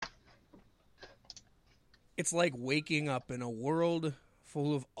It's like waking up in a world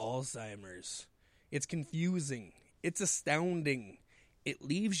full of Alzheimer's. It's confusing. It's astounding. It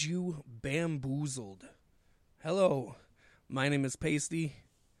leaves you bamboozled. Hello, my name is Pasty.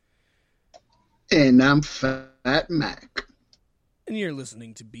 And I'm Fat Mac. And you're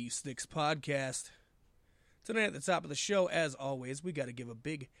listening to Beef Sticks Podcast. Tonight at the top of the show, as always, we got to give a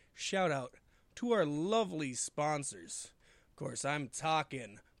big shout out to our lovely sponsors. Of course, I'm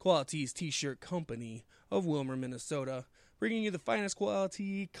talking Qualities T-Shirt Company of Wilmer, Minnesota, bringing you the finest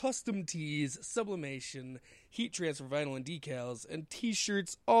quality custom tees, sublimation, heat transfer vinyl and decals, and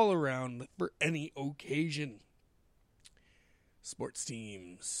T-shirts all around for any occasion. Sports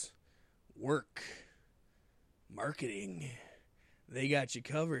teams, work, marketing, they got you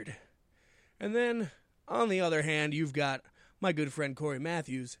covered. And then, on the other hand, you've got my good friend Corey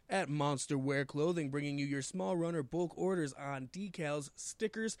Matthews at Monster Wear Clothing, bringing you your small runner bulk orders on decals,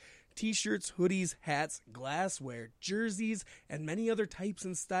 stickers, t-shirts, hoodies, hats, glassware, jerseys, and many other types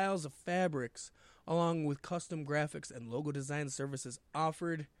and styles of fabrics, along with custom graphics and logo design services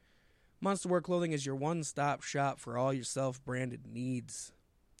offered. Monster Wear Clothing is your one-stop shop for all your self-branded needs.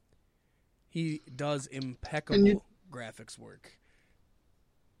 He does impeccable graphics work.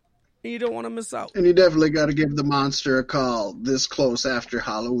 And you don't want to miss out. And you definitely got to give the Monster a call this close after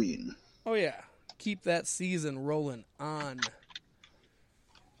Halloween. Oh, yeah. Keep that season rolling on.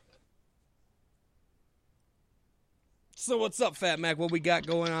 So what's up, Fat Mac? What we got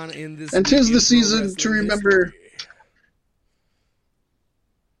going on in this? And 'tis the season to remember. History?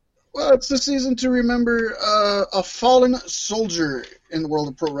 Well, it's the season to remember a fallen soldier in the world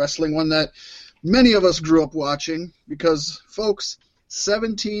of pro wrestling, one that many of us grew up watching. Because, folks,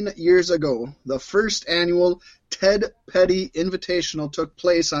 17 years ago, the first annual Ted Petty Invitational took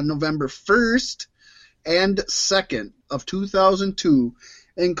place on November 1st and 2nd of 2002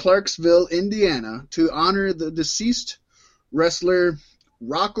 in Clarksville, Indiana, to honor the deceased wrestler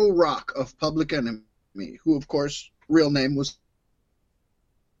Rocco Rock of Public Enemy, who, of course, real name was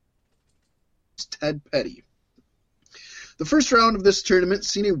Ted Petty. The first round of this tournament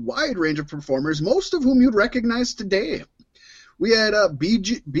seen a wide range of performers, most of whom you'd recognize today. We had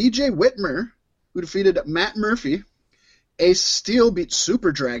BJ Whitmer, who defeated Matt Murphy. Ace Steel beat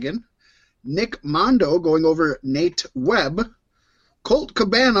Super Dragon. Nick Mondo going over Nate Webb. Colt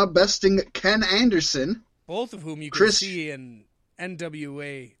Cabana besting Ken Anderson. Both of whom you can see in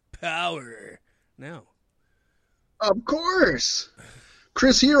NWA Power now. Of course.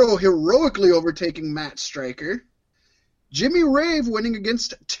 Chris Hero heroically overtaking Matt Striker. Jimmy Rave winning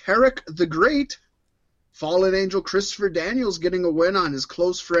against Tarek the Great. Fallen Angel Christopher Daniels getting a win on his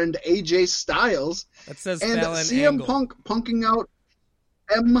close friend AJ Styles. That says and Fallon CM Angle. Punk punking out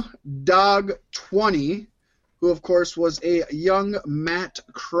M-Dog 20, who of course was a young Matt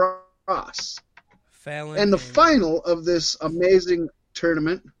Cross. Fallon and the Angle. final of this amazing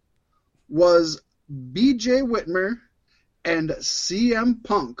tournament was BJ Whitmer and CM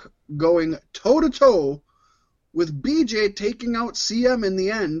Punk going toe-to-toe, with BJ taking out CM in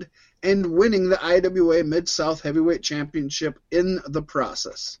the end and winning the IWA Mid-South Heavyweight Championship in the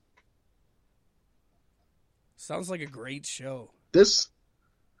process. Sounds like a great show.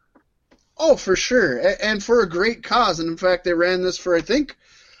 Oh, for sure. And for a great cause. And in fact, they ran this for, I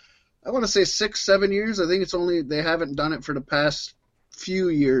want to say 6-7 years. I think they haven't done it for the past few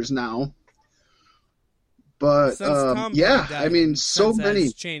years now. But, Since Tom yeah, Petty died, I mean, so since many.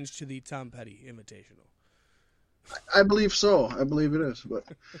 that's changed to the Tom Petty Invitational. I believe so. I believe it is. But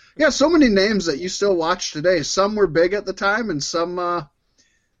yeah, so many names that you still watch today. Some were big at the time, and some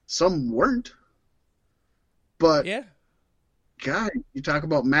weren't. But Yeah. God, you talk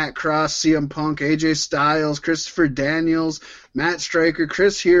about Matt Cross, CM Punk, AJ Styles, Christopher Daniels, Matt Striker,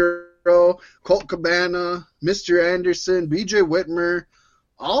 Chris Hero, Colt Cabana, Mr. Anderson, BJ Whitmer,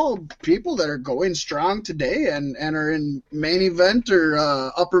 all people that are going strong today and are in main event or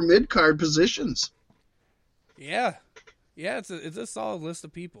upper mid card positions. Yeah. Yeah, it's a solid list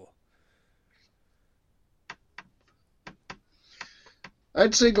of people.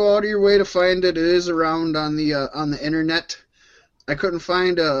 I'd say go out of your way to find it. It is around on the internet. I couldn't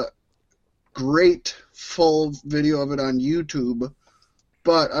find a great full video of it on YouTube,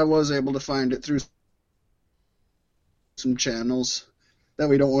 but I was able to find it through some channels that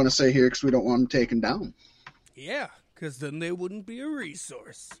we don't want to say here because we don't want them taken down. Yeah, because then they wouldn't be a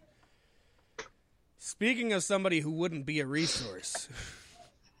resource. Speaking of somebody who wouldn't be a resource,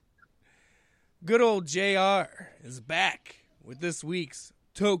 good old JR is back with this week's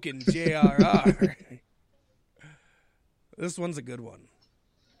Token JRR. This one's a good one.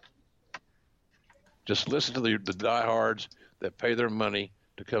 Just listen to the diehards that pay their money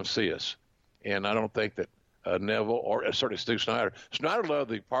to come see us. And I don't think that Neville, or certainly Stu Snyder. Snyder loved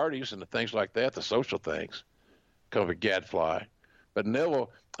the parties and the things like that, the social things, kind of a gadfly. But Neville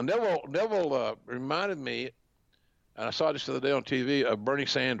reminded me, and I saw this the other day on TV, of Bernie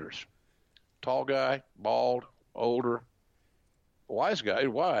Sanders. Tall guy, bald, older, wise guy,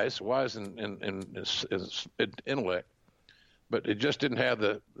 wise in his intellect, but it just didn't have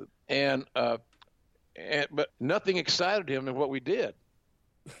but nothing excited him in what we did.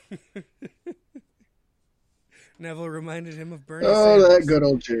 Neville reminded him of Bernie Sanders. Sanders. That good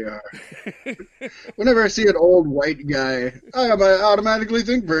old JR. Whenever I see an old white guy, I automatically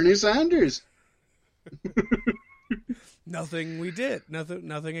think Bernie Sanders. Nothing we did.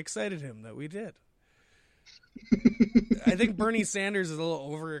 Nothing excited him that we did. I think Bernie Sanders is a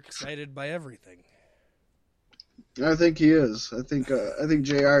little overexcited by everything. I think he is. I think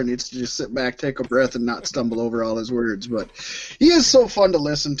JR needs to just sit back, take a breath, and not stumble over all his words. But he is so fun to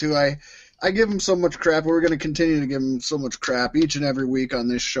listen to. I give him so much crap. We're going to continue to give him so much crap each and every week on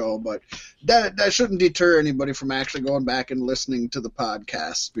this show. But that shouldn't deter anybody from actually going back and listening to the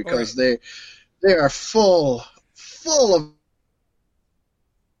podcast, because they are full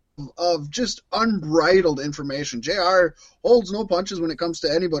of just unbridled information. JR holds no punches when it comes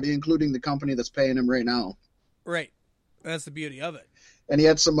to anybody, including the company that's paying him right now. Right. That's the beauty of it. And he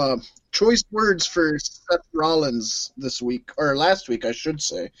had some choice words for Seth Rollins this week, or last week, I should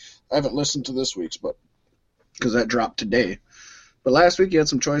say. I haven't listened to this week's, but because that dropped today. But last week he had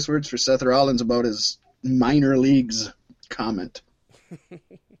some choice words for Seth Rollins about his minor leagues comment.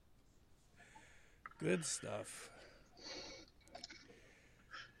 Good stuff.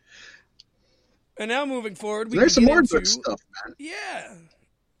 And now moving forward, there's some more good stuff, man. Yeah.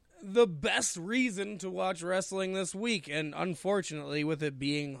 The best reason to watch wrestling this week, and unfortunately, with it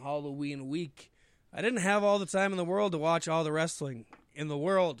being Halloween week, I didn't have all the time in the world to watch all the wrestling in the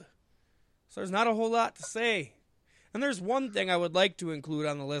world. So there's not a whole lot to say. And there's one thing I would like to include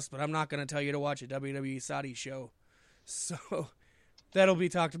on the list, but I'm not going to tell you to watch a WWE Saudi show. So that'll be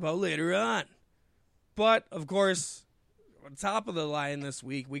talked about later on. But, of course, on top of the line this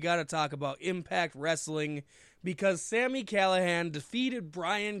week, we got to talk about Impact Wrestling, because Sami Callihan defeated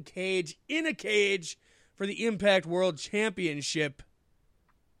Brian Cage in a cage for the Impact World Championship.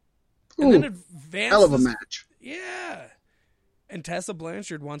 And then advanced. Hell of a match. Yeah. And Tessa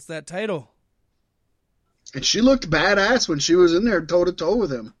Blanchard wants that title. And she looked badass when she was in there toe-to-toe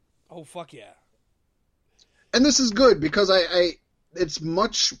with him. Oh, fuck yeah. And this is good, because it's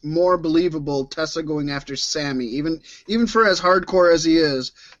much more believable Tessa going after Sami, even for as hardcore as he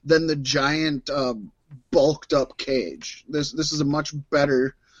is, than the giant bulked up Cage. This is a much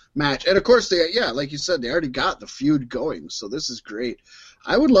better match. And of course, like you said, they already got the feud going, so this is great.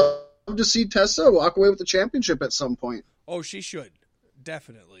 I would love to see Tessa walk away with the championship at some point. Oh, she should.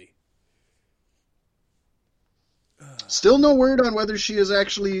 Definitely. Still no word on whether she is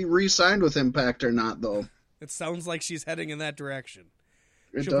actually re-signed with Impact or not, though. It sounds like she's heading in that direction.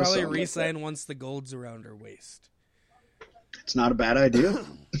 She'll probably re-sign once the gold's around her waist. It's not a bad idea.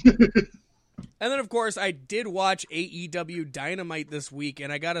 And then, of course, I did watch AEW Dynamite this week,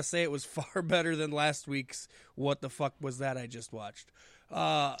 and I gotta say it was far better than last week's What the Fuck Was That I just watched.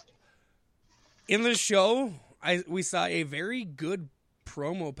 In the show, we saw a very good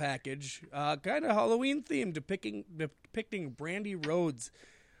promo package, kind of Halloween themed, depicting Brandy Rhodes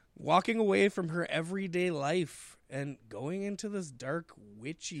walking away from her everyday life and going into this dark,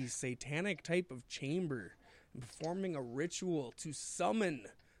 witchy, satanic type of chamber and performing a ritual to summon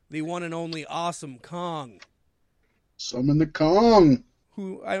the one and only Awesome Kong. Summon the Kong.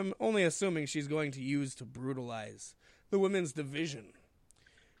 Who I'm only assuming she's going to use to brutalize the women's division.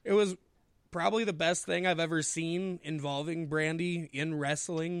 It was probably the best thing I've ever seen involving Brandy in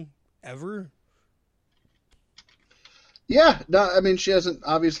wrestling ever. Yeah, no, I mean, she hasn't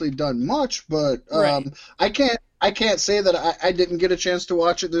obviously done much, but Right. I can't say that I didn't get a chance to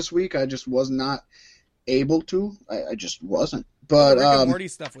watch it this week. I just was not able to. I just wasn't. But the Rick and Morty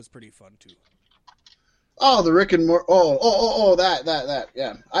stuff was pretty fun too. Oh, the Rick and Morty. That.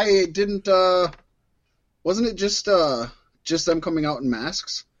 Yeah, I didn't. Wasn't it just them coming out in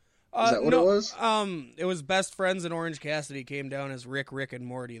masks? Is that what it was? It was Best Friends and Orange Cassidy came down as Rick, and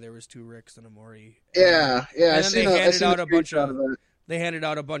Morty. There was two Ricks and a Morty. Yeah. And then they handed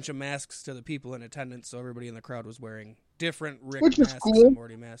out a bunch of masks to the people in attendance, so everybody in the crowd was wearing different Rick masks and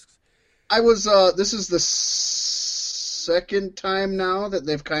Morty masks. I was. This is the second time now that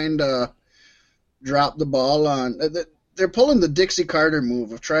they've kind of dropped the ball on. They're pulling the Dixie Carter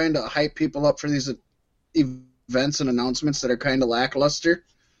move of trying to hype people up for these events and announcements that are kind of lackluster.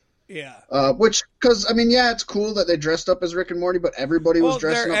 Yeah. Because I mean, yeah, it's cool that they dressed up as Rick and Morty, but everybody was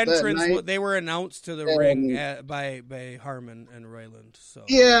dressing their up that entrance, night. they were announced to the ring by Harmon and Royland. So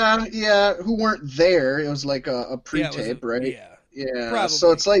Yeah, who weren't there? It was like a pre-tape, right? Yeah. Probably.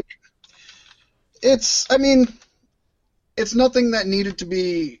 So it's like, I mean, it's nothing that needed to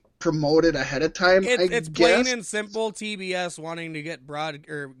be promoted ahead of time. It's plain and simple TBS wanting to get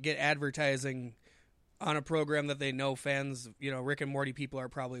get advertising on a program that they know fans, Rick and Morty people are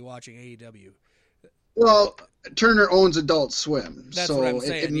probably watching AEW. Well, Turner owns Adult Swim, That's so what I'm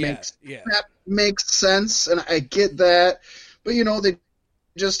saying. That makes sense, and I get that. But they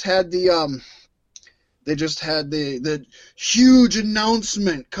just had the huge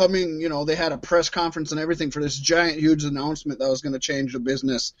announcement coming. They had a press conference and everything for this giant, huge announcement that was going to change the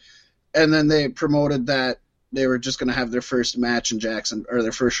business, and then they promoted that they were just going to have their first match in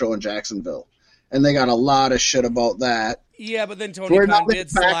their first show in Jacksonville. And they got a lot of shit about that. Yeah, but then Tony Khan did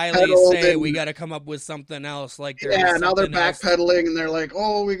slyly say we got to come up with something else. Now they're backpedaling and they're like,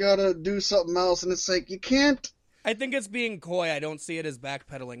 oh, we got to do something else. And it's like, you can't. I think it's being coy. I don't see it as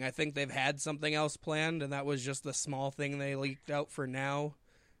backpedaling. I think they've had something else planned, and that was just the small thing they leaked out for now.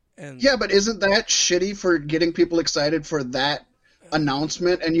 Yeah, but isn't that shitty for getting people excited for that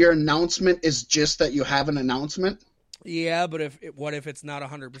announcement? And your announcement is just that you have an announcement? Yeah, but what if it's not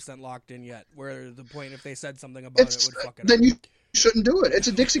 100% locked in yet? Where the point, if they said something about it, would fuck it up. Then you shouldn't do it. It's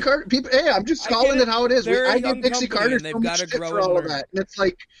a Dixie Carter. People, hey, I'm just calling it how it is. I give Dixie Carter so much shit for all of that. And it's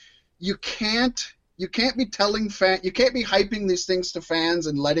like, you can't be telling you can't be hyping these things to fans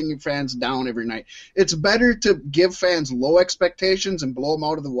and letting fans down every night. It's better to give fans low expectations and blow them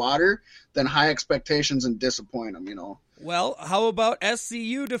out of the water than high expectations and disappoint them, Well, how about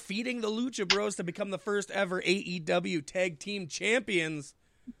SCU defeating the Lucha Bros to become the first ever AEW Tag Team Champions?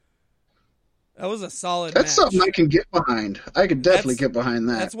 That was a solid match. That's something I can get behind. I could definitely get behind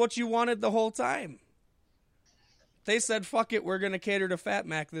that. That's what you wanted the whole time. They said, fuck it, we're going to cater to Fat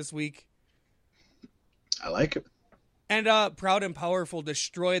Mac this week. I like it. And Proud and Powerful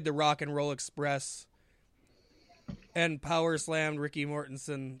destroyed the Rock and Roll Express and power slammed Ricky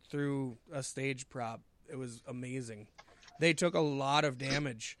Mortensen through a stage prop. It was amazing. They took a lot of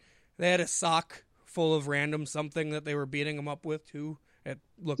damage. They had a sock full of random something that they were beating them up with, too. It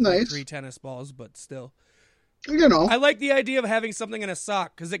looked like 3 tennis balls, but still. I like the idea of having something in a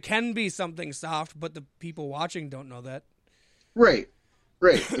sock, because it can be something soft, but the people watching don't know that. Right.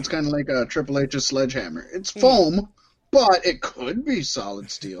 It's kind of like a Triple H's sledgehammer. It's foam, but it could be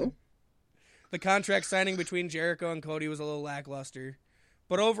solid steel. The contract signing between Jericho and Cody was a little lackluster.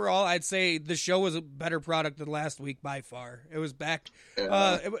 But overall, I'd say the show was a better product than last week by far. It was back,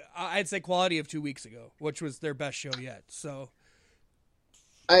 I'd say quality of 2 weeks ago, which was their best show yet. So,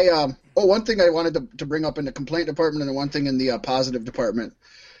 one thing I wanted to bring up in the complaint department and one thing in the positive department.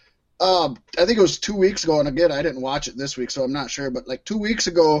 I think it was 2 weeks ago, and again, I didn't watch it this week, so I'm not sure. But like 2 weeks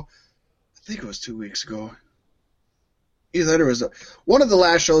ago, either it was one of the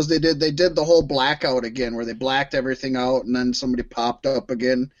last shows they did the whole blackout again, where they blacked everything out, and then somebody popped up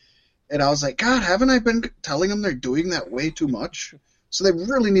again. And I was like, God, haven't I been telling them they're doing that way too much? So they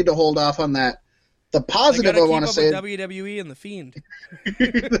really need to hold off on that. The positive I want to say, WWE and the Fiend.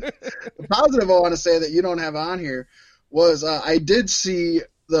 The positive I want to say that you don't have on here was I did see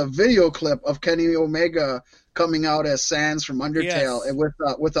the video clip of Kenny Omega coming out as Sans from Undertale, and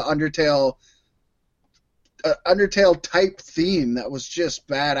with the Undertale type theme that was just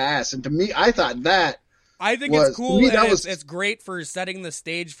badass. And to me, I thought that. I think it's cool, and it's great for setting the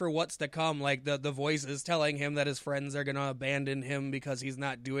stage for what's to come. Like the voices telling him that his friends are going to abandon him because he's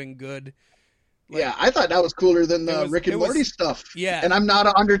not doing good. Yeah, I thought that was cooler than the Rick and Morty stuff. Yeah. And I'm not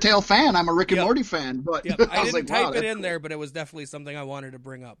an Undertale fan. I'm a Rick and Morty fan. But I didn't type it in there, but it was definitely something I wanted to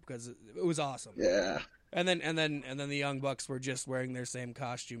bring up because it was awesome. Yeah. And then the Young Bucks were just wearing their same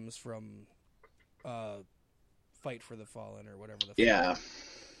costumes from Fight for the Fallen or whatever the Yeah.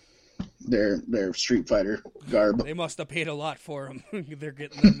 Their Street Fighter garb. They must have paid a lot for them. They're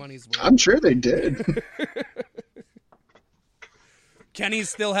getting their money's worth. I'm sure they did. Kenny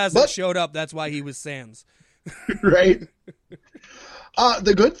still hasn't showed up. That's why he was Sans. Right.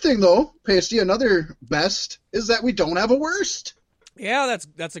 The good thing, though, Pasty, another best, is that we don't have a worst. Yeah,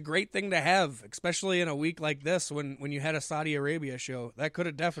 that's a great thing to have, especially in a week like this when you had a Saudi Arabia show. That could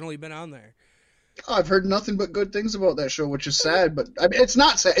have definitely been on there. Oh, I've heard nothing but good things about that show, which is sad. But I mean, it's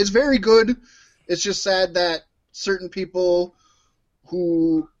not sad. It's very good. It's just sad that certain people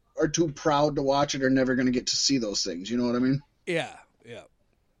who are too proud to watch it are never going to get to see those things. You know what I mean? Yeah.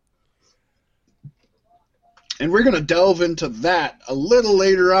 And we're going to delve into that a little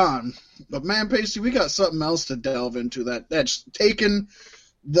later on. But man, Pasty, we got something else to delve into that's taken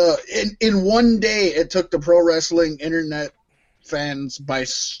In one day, it took the pro wrestling internet fans by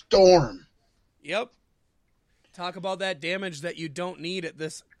storm. Yep. Talk about that damage that you don't need at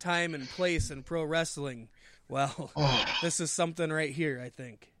this time and place in pro wrestling. Well, This is something right here, I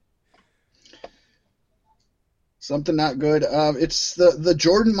think. Something not good. It's the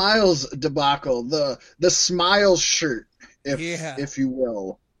Jordan Miles debacle, the Smiles shirt, if you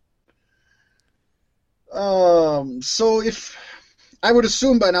will. So if I would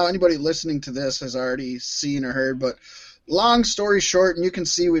assume by now anybody listening to this has already seen or heard, but long story short, and you can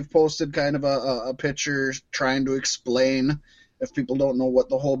see we've posted kind of a picture trying to explain if people don't know what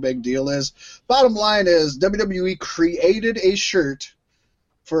the whole big deal is. Bottom line is WWE created a shirt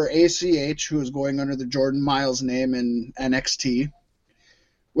for ACH, who is going under the Jordan Miles name in NXT,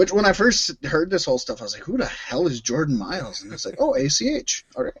 which when I first heard this whole stuff, I was like, who the hell is Jordan Miles? And it's like, oh, ACH.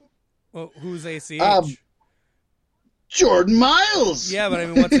 All right. Well, who's ACH? Jordan Miles. Yeah, but I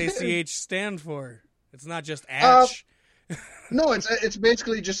mean, what's ACH stand for? It's not just Atch. No, it's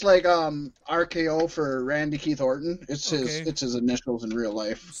basically just like RKO for Randy Keith Orton. It's his initials in real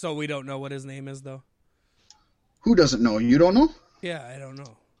life. So we don't know what his name is, though? Who doesn't know? You don't know? Yeah, I don't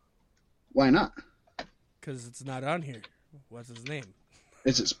know. Why not? Because it's not on here. What's his name?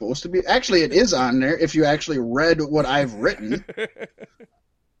 Is it supposed to be? Actually, it is on there if you actually read what I've written.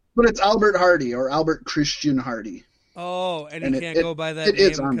 But it's Albert Hardy or Albert Christian Hardy. Oh, and he can't go by that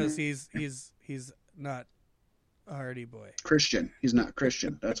name because he's not a Hardy boy. Christian. He's not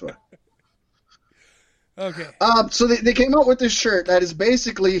Christian. That's why. Okay. So they came out with this shirt that is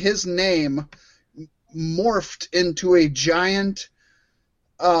basically his name morphed into a giant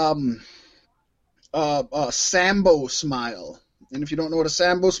Sambo smile. And if you don't know what a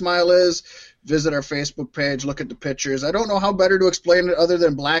Sambo smile is, visit our Facebook page, look at the pictures. I don't know how better to explain it other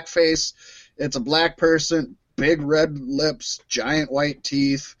than blackface. It's a black person, big red lips, giant white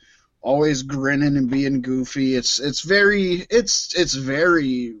teeth, always grinning and being goofy. It's very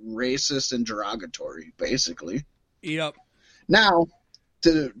racist and derogatory, basically. Yep. Now,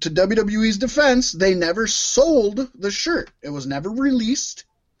 to WWE's defense, they never sold the shirt. It was never released.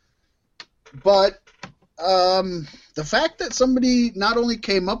 But the fact that somebody not only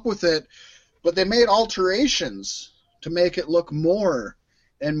came up with it, but they made alterations to make it look more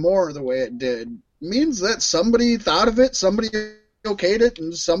and more the way it did, means that somebody thought of it, somebody okayed it,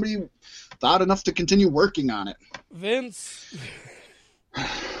 and somebody thought enough to continue working on it. Vince.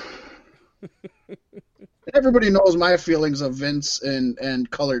 Everybody knows my feelings of Vince and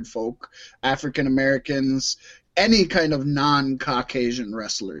colored folk, African Americans, any kind of non-Caucasian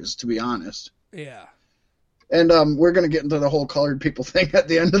wrestlers, to be honest. Yeah. And we're going to get into the whole colored people thing at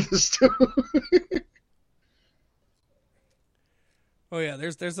the end of this, too. Oh, yeah,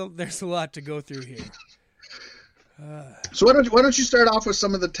 there's a lot to go through here. So why don't you start off with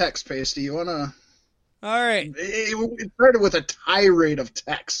some of the text, Pasty? You want to... All right. It started with a tirade of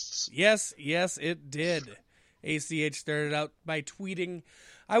texts. Yes, it did. ACH started out by tweeting,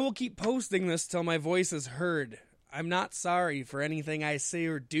 "I will keep posting this till my voice is heard. I'm not sorry for anything I say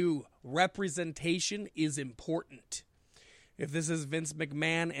or do. Representation is important. If this is Vince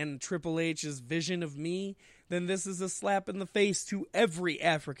McMahon and Triple H's vision of me, then this is a slap in the face to every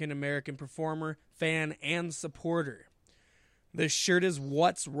African-American performer, fan, and supporter. This shirt is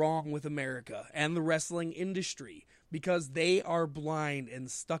what's wrong with America and the wrestling industry because they are blind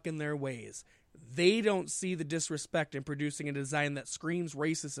and stuck in their ways. They don't see the disrespect in producing a design that screams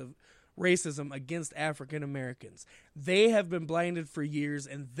racism against African Americans. They have been blinded for years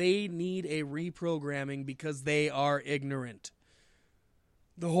and they need a reprogramming because they are ignorant.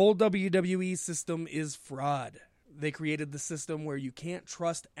 The whole WWE system is fraud. They created the system where you can't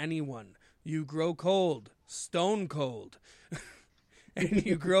trust anyone. You grow cold, stone cold, and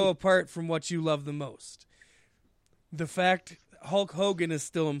you grow apart from what you love the most. The fact Hulk Hogan is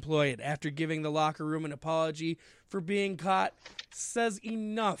still employed after giving the locker room an apology for being caught says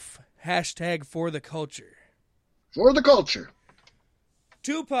enough. Hashtag for the culture. For the culture.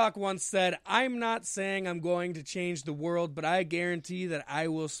 Tupac once said, "I'm not saying I'm going to change the world, but I guarantee that I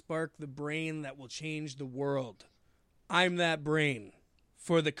will spark the brain that will change the world. I'm that brain.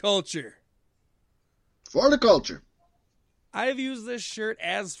 For the culture." For the culture. I've used this shirt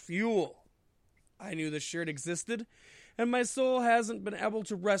as fuel. I knew this shirt existed, and my soul hasn't been able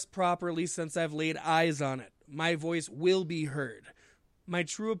to rest properly since I've laid eyes on it. My voice will be heard. My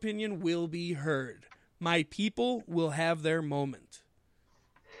true opinion will be heard. My people will have their moment.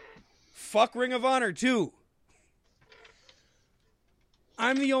 Fuck Ring of Honor, too.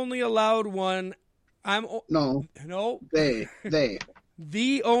 I'm the only allowed one. No. No. They.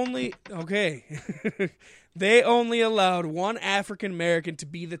 They only allowed one African American to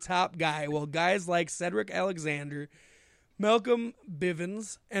be the top guy, while guys like Cedric Alexander, Malcolm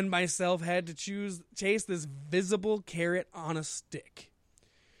Bivens, and myself had to chase this visible carrot on a stick.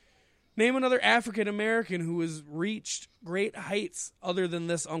 Name another African American who has reached great heights other than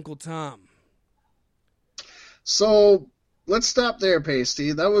this Uncle Tom. So let's stop there,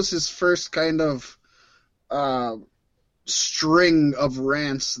 Pasty. That was his first kind of string of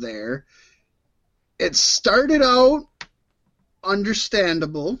rants there. It started out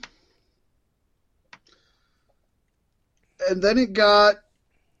understandable, and then it got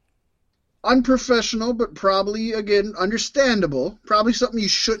unprofessional, but probably, again, understandable. Probably something you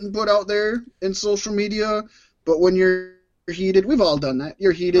shouldn't put out there in social media, but when you're heated, we've all done that.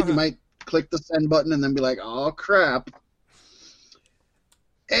 You're heated, you might click the send button and then be like, oh, crap.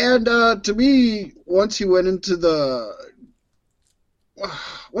 And to me, once he went into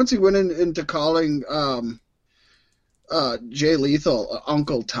calling Jay Lethal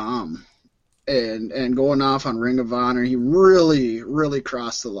Uncle Tom and going off on Ring of Honor, he really, really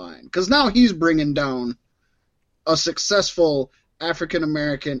crossed the line. Because now he's bringing down a successful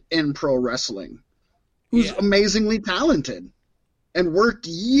African-American in pro wrestling who's amazingly talented and worked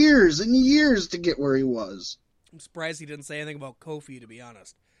years and years to get where he was. I'm surprised he didn't say anything about Kofi, to be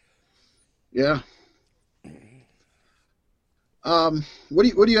honest. Yeah. What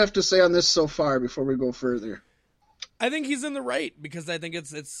do you have to say on this so far before we go further? I think he's in the right, because I think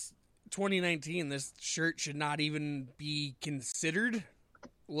it's 2019. This shirt should not even be considered,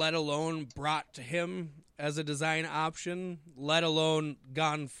 let alone brought to him as a design option, let alone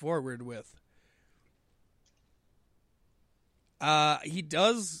gone forward with.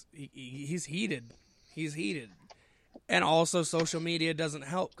 He's heated. He's heated. And also social media doesn't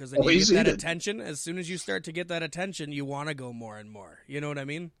help, because then you get that attention. As soon as you start to get that attention, you want to go more and more. You know what I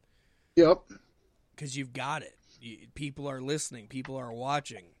mean? Yep. Because you've got it. People are listening. People are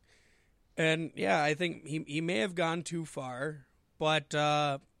watching. And, yeah, I think he may have gone too far. But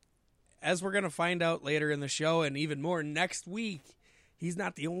as we're going to find out later in the show, and even more next week, he's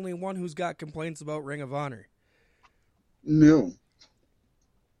not the only one who's got complaints about Ring of Honor. No.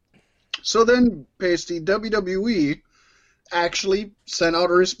 So then, Pasty, WWE actually sent out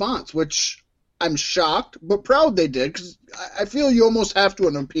a response, which I'm shocked but proud they did, because I feel you almost have to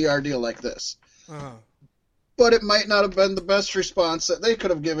in a PR deal like this. Uh-huh. But it might not have been the best response that they could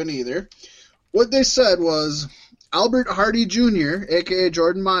have given either. What they said was, Albert Hardy Jr., a.k.a.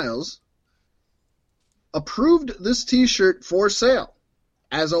 Jordan Miles, approved this t-shirt for sale.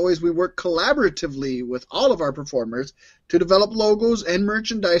 As always, we work collaboratively with all of our performers to develop logos and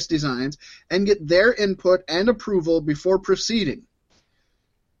merchandise designs and get their input and approval before proceeding.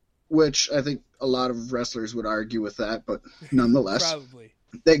 Which I think a lot of wrestlers would argue with that, but nonetheless. Probably.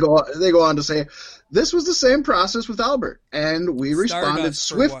 They go on to say, this was the same process with Albert, and we responded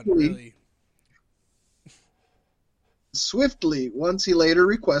swiftly. Swiftly, once he later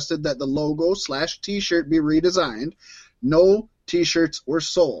requested that the logo / t-shirt be redesigned. No t-shirts were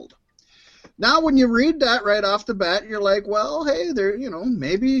sold. Now, when you read that right off the bat, you're like, well, hey, there,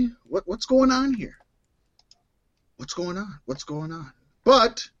 maybe what's going on here? What's going on?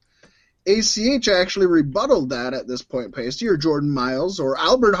 But ACH actually rebutted that at this point, Pasty, or Jordan Miles, or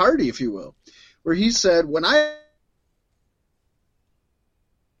Albert Hardy, if you will, where he said, when I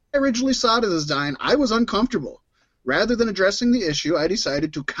originally saw the design, I was uncomfortable. Rather than addressing the issue, I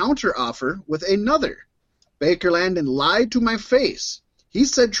decided to counter-offer with another. Baker Landon lied to my face. He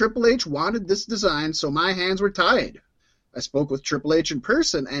said Triple H wanted this design, so my hands were tied. I spoke with Triple H in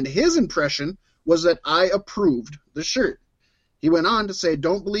person, and his impression was that I approved the shirt. He went on to say,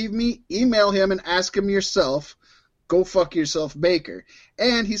 don't believe me? Email him and ask him yourself. Go fuck yourself, Baker.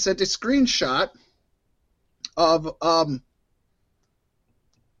 And he sent a screenshot of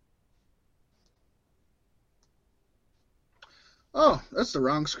oh, that's the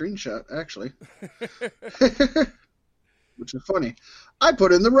wrong screenshot, actually. Which is funny. I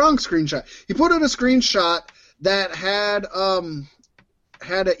put in the wrong screenshot. He put in a screenshot that had an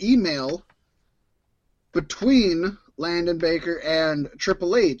email between Landon Baker and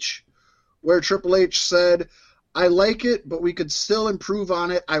Triple H, where Triple H said, I like it, but we could still improve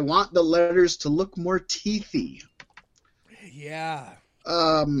on it. I want the letters to look more teethy. Yeah.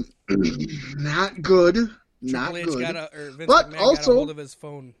 Not good. Not H good. Vince but McMahon also, got a hold of his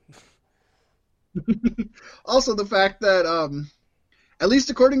phone. Also, the fact that, at least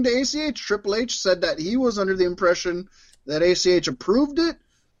according to ACH, Triple H said that he was under the impression that ACH approved it.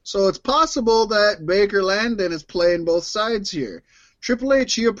 So it's possible that Baker Landon is playing both sides here. Triple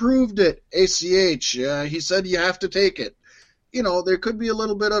H, he approved it. ACH, he said you have to take it. there could be a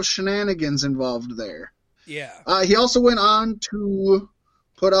little bit of shenanigans involved there. Yeah. He also went on to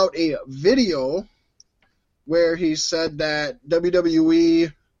put out a video where he said that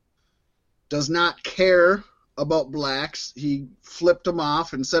WWE does not care about blacks. He flipped them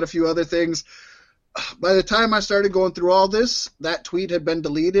off and said a few other things. By the time I started going through all this, that tweet had been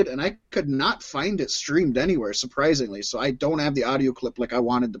deleted, and I could not find it streamed anywhere, surprisingly, so I don't have the audio clip like I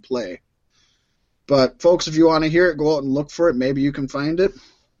wanted to play. But, folks, if you want to hear it, go out and look for it. Maybe you can find it.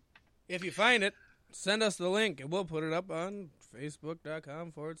 If you find it, send us the link, and we'll put it up on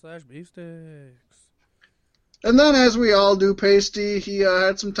facebook.com/beefsticks. And then, as we all do, Pasty, he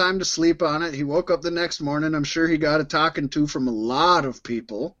had some time to sleep on it. He woke up the next morning. I'm sure he got a talking to from a lot of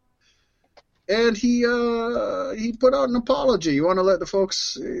people. And he put out an apology. You want to let the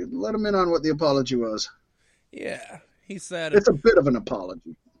folks, let them in on what the apology was? Yeah, he said... It's a bit of an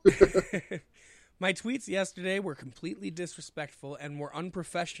apology. My tweets yesterday were completely disrespectful and were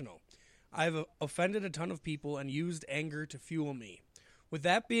unprofessional. I've offended a ton of people and used anger to fuel me. With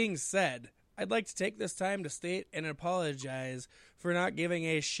that being said, I'd like to take this time to state and apologize for not giving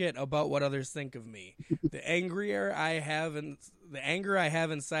a shit about what others think of me. The anger I have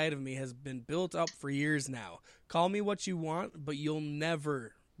inside of me has been built up for years now. Call me what you want, but you'll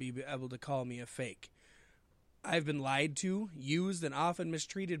never be able to call me a fake. I've been lied to, used, and often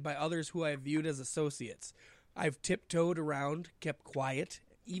mistreated by others who I viewed as associates. I've tiptoed around, kept quiet,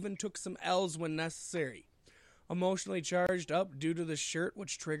 even took some L's when necessary. Emotionally charged up due to the shirt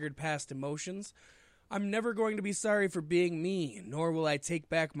which triggered past emotions. I'm never going to be sorry for being me, nor will I take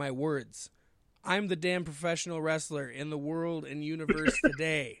back my words. I'm the damn professional wrestler in the world and universe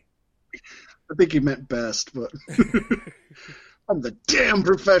today. I think he meant best, but I'm the damn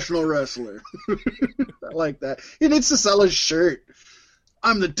professional wrestler. I like that. He needs to sell his shirt.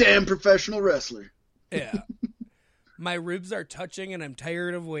 I'm the damn professional wrestler. Yeah. My ribs are touching and I'm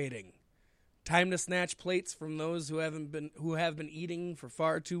tired of waiting. Time to snatch plates from those who have been eating for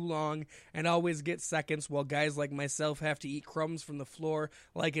far too long and always get seconds, while guys like myself have to eat crumbs from the floor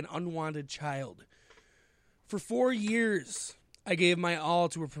like an unwanted child. For 4 years, I gave my all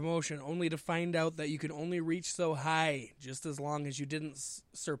to a promotion only to find out that you can only reach so high just as long as you didn't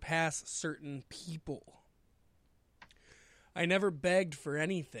surpass certain people. I never begged for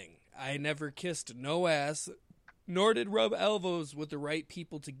anything. I never kissed no ass, nor did rub elbows with the right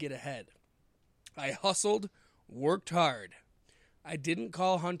people to get ahead. I hustled, worked hard. I didn't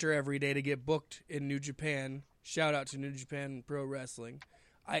call Hunter every day to get booked in New Japan. Shout out to New Japan Pro Wrestling.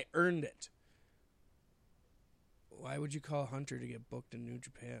 I earned it. Why would you call Hunter to get booked in New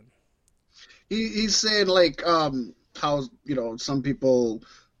Japan? He's saying, like, how, some people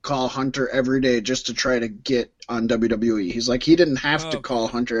call Hunter every day just to try to get on WWE. He's like, he didn't have to call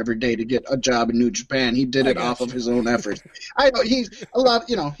Hunter every day to get a job in New Japan. He did it off of his own efforts. I know he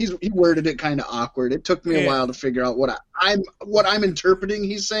worded it kind of awkward. It took me a while to figure out what I'm interpreting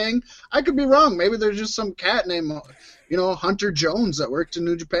he's saying. I could be wrong. Maybe there's just some cat named, Hunter Jones that worked in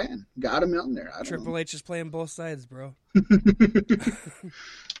New Japan. Got him on there. Triple H is playing both sides, bro.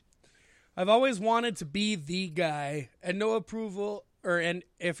 I've always wanted to be the guy, and of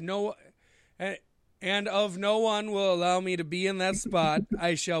no one will allow me to be in that spot,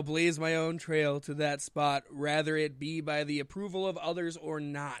 I shall blaze my own trail to that spot, rather it be by the approval of others or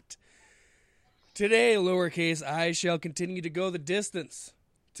not. Today, lowercase I shall continue to go the distance.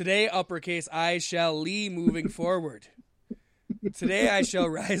 Today, uppercase I shall lead moving forward. Today, I shall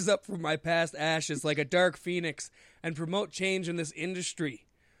rise up from my past ashes like a dark phoenix and promote change in this industry.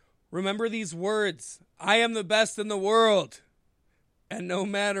 Remember these words. I am the best in the world. And no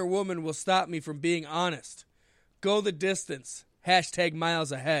man or woman will stop me from being honest. Go the distance. Hashtag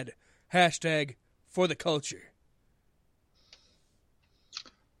miles ahead. Hashtag for the culture.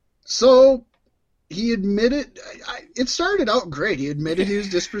 So, he admitted, it started out great. He admitted he was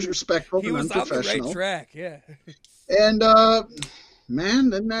disrespectful and unprofessional. He was on the right track, yeah. And, man,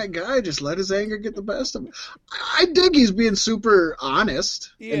 then that guy just let his anger get the best of him. I dig he's being super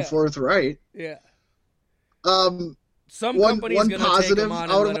honest and forthright. Yeah. Some company's going to take him on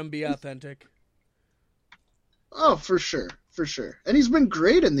and let him be authentic. Oh, for sure. And he's been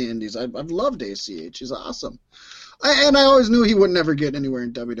great in the indies. I've loved ACH. He's awesome. I always knew he would never get anywhere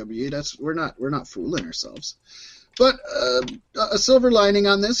in WWE. We're not fooling ourselves. But a silver lining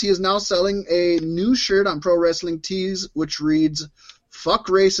on this, he is now selling a new shirt on Pro Wrestling Tees, which reads, "Fuck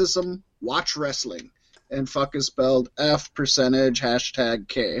racism, watch wrestling." And fuck is spelled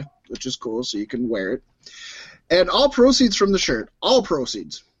F%K, which is cool, so you can wear it. And all proceeds from the shirt, all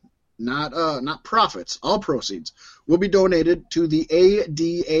proceeds, not profits, all proceeds will be donated to the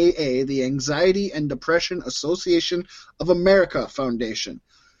ADAA, the Anxiety and Depression Association of America Foundation.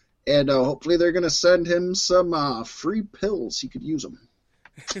 And hopefully they're going to send him some free pills. He could use them.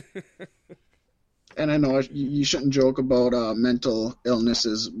 And I know you shouldn't joke about mental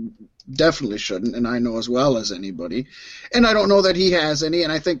illnesses. Definitely shouldn't, and I know as well as anybody. And I don't know that he has any,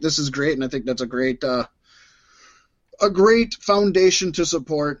 and I think this is great, and I think that's a great foundation to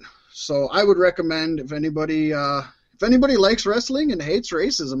support. So I would recommend if anybody likes wrestling and hates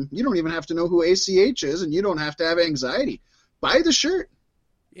racism, you don't even have to know who ACH is, and you don't have to have anxiety. Buy the shirt.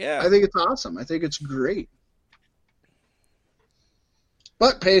 Yeah. I think it's awesome. I think it's great.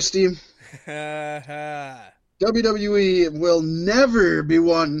 But, Pasty, WWE will never be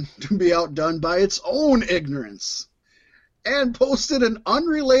one to be outdone by its own ignorance, and posted an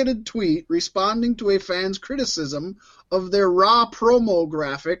unrelated tweet responding to a fan's criticism of their Raw promo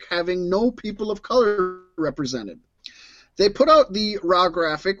graphic having no people of color represented. They put out the Raw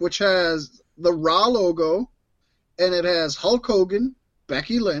graphic, which has the Raw logo, and it has Hulk Hogan,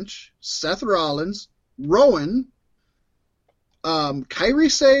 Becky Lynch, Seth Rollins, Rowan, Kairi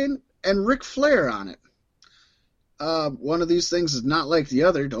Sane, and Ric Flair on it. One of these things is not like the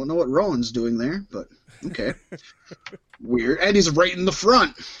other. Don't know what Rowan's doing there, but okay. Weird. And he's right in the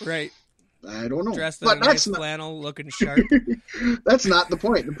front. Right. I don't know. Dressed in a nice flannel, looking sharp. That's not the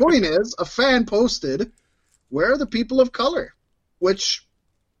point. The point is, a fan posted, "Where are the people of color?" Which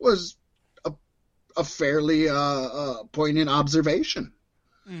was a fairly poignant observation.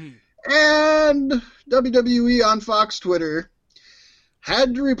 Mm. And WWE on Fox Twitter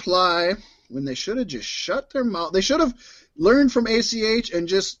had to reply when they should have just shut their mouth. They should have learned from ACH and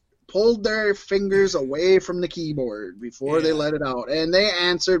just pulled their fingers away from the keyboard before they let it out. And they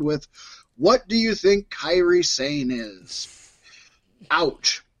answered with, "What do you think Kairi Sane is?"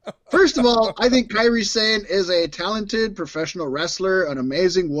 Ouch. First of all, I think Kairi Sane is a talented professional wrestler, an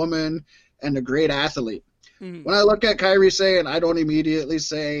amazing woman, and a great athlete. Mm. When I look at Kairi Sane, I don't immediately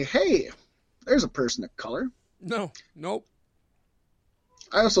say, "Hey, there's a person of color." No. Nope.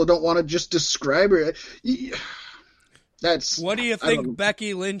 I also don't want to just describe her. What do you think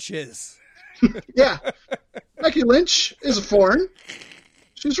Becky Lynch is? Yeah. Becky Lynch is foreign.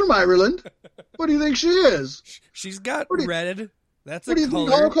 She's from Ireland. What do you think she is? She's got red. That's a color. What do you think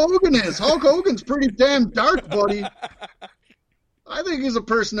Hulk Hogan is? Hulk Hogan's pretty damn dark, buddy. I think he's a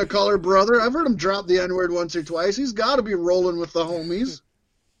person of color, brother. I've heard him drop the N-word once or twice. He's got to be rolling with the homies.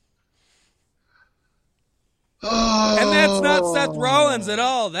 Oh. And that's not Seth Rollins at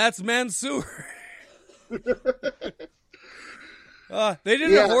all. That's Mansoor. They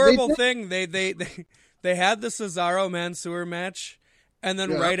did a horrible thing. They had the Cesaro Mansoor match, and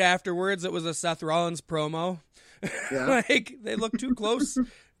then right afterwards it was a Seth Rollins promo. Yeah. Like, they look too close.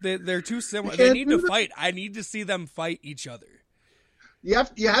 They're too similar. They need to fight. I need to see them fight each other. You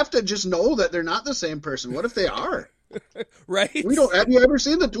have to just know that they're not the same person. What if they are? Right? Have you ever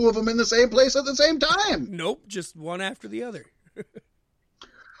seen the two of them in the same place at the same time? Nope, just one after the other.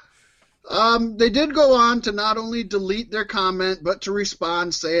 They did go on to not only delete their comment, but to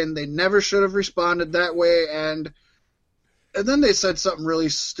respond saying they never should have responded that way, and then they said something really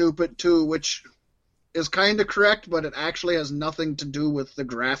stupid too, which is kind of correct, but it actually has nothing to do with the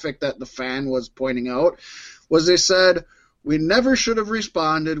graphic that the fan was pointing out, was they said, "We never should have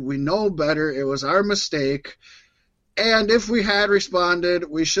responded. We know better. It was our mistake. And if we had responded,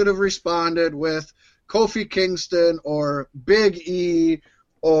 we should have responded with Kofi Kingston or Big E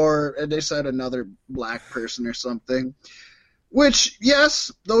or," and they said another black person or something. Which,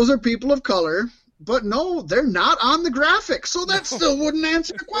 yes, those are people of color, but no, they're not on the graphic, so that still wouldn't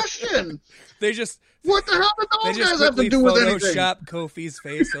answer the question. What the hell did those guys have to do with anything? Photoshop Kofi's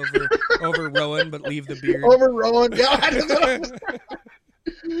face over Rowan, but leave the beard. Over Rowan, yeah.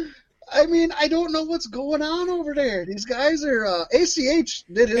 I mean, I don't know what's going on over there. These guys are ACH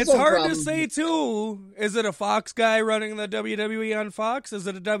did his. It's own hard problem. to say too. Is it a Fox guy running the WWE on Fox? Is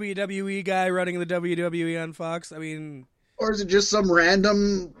it a WWE guy running the WWE on Fox? I mean, or is it just some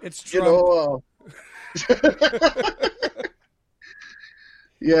random? It's Trump.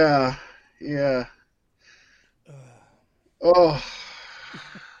 Yeah. Oh,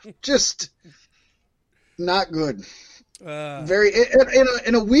 just not good. Very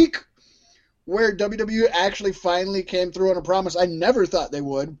in a week where WWE actually finally came through on a promise I never thought they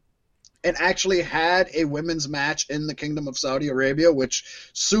would, and actually had a women's match in the Kingdom of Saudi Arabia,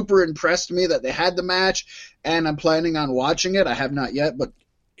 which super impressed me that they had the match, and I'm planning on watching it. I have not yet, but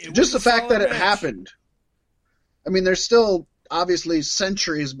just the fact that it happened. I mean, there's still obviously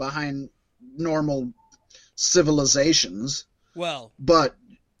centuries behind normal civilizations. Well, but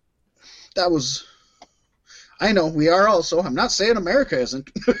that was. I know we are also. I'm not saying America isn't.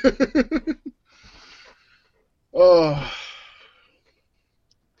 Oh,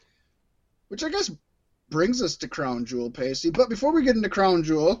 which I guess brings us to Crown Jewel, Pacey. But before we get into Crown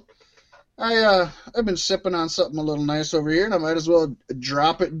Jewel, I've been sipping on something a little nice over here, and I might as well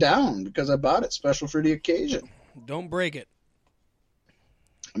drop it down because I bought it special for the occasion. Don't break it.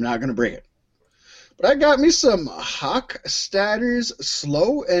 I'm not going to break it. But I got me some Hochstadter's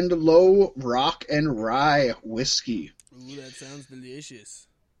Slow and Low Rock and Rye whiskey. Ooh, that sounds delicious.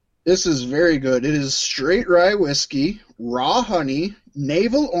 This is very good. It is straight rye whiskey, raw honey,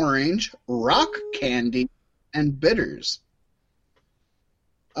 navel orange, rock candy, and bitters.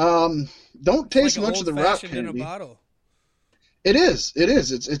 Don't taste like much of the rock candy. in a bottle. It is.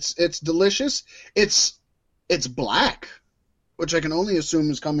 It's delicious. It's black, which I can only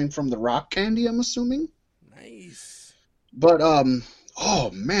assume is coming from the rock candy, I'm assuming. Nice. But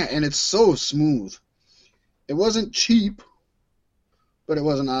oh man, and it's so smooth. It wasn't cheap, but it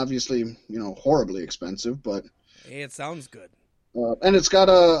wasn't obviously, horribly expensive, but Hey, it sounds good. And it's got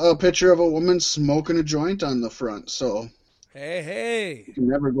a picture of a woman smoking a joint on the front, so Hey. you can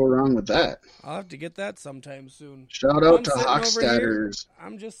never go wrong with that. I'll have to get that sometime soon. Shout out to Hochstadter's.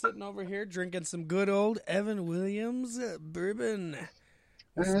 I'm just sitting over here drinking some good old Evan Williams bourbon.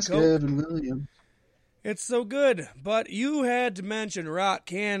 Ask Evan Williams. It's so good, but you had to mention rock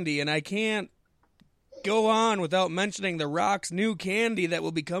candy, and I can't go on without mentioning the Rock's new candy that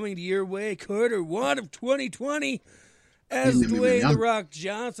will be coming to your way Q1 of 2020 as Dwayne The Rock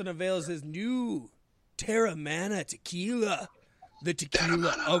Johnson avails his new Terramana tequila, the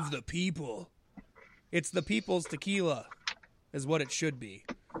tequila of the people. It's the people's tequila, is what it should be.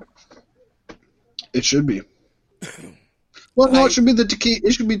 It should be. Well, no, it should be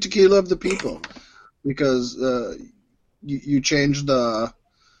It should be tequila of the people, because you change the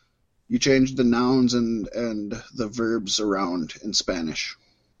nouns and the verbs around in Spanish.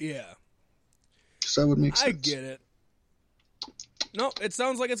 Yeah. So that would make sense. I get it. No, it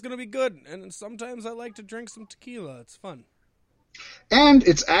sounds like it's going to be good, and sometimes I like to drink some tequila. It's fun. And it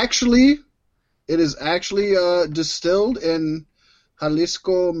is actually distilled in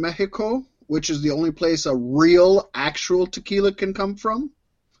Jalisco, Mexico, which is the only place a real, actual tequila can come from.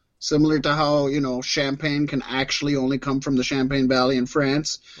 Similar to how, champagne can actually only come from the Champagne Valley in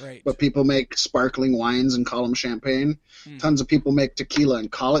France. Right. But people make sparkling wines and call them champagne. Tons of people make tequila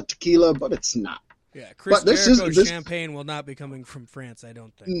and call it tequila, but it's not. Yeah, Chris Jericho's champagne will not be coming from France, I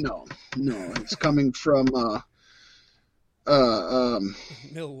don't think. No, it's coming from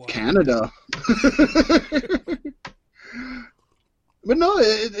Milwaukee. Canada. But no,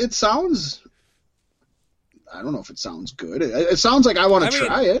 it sounds. I don't know if it sounds good. It sounds like I want to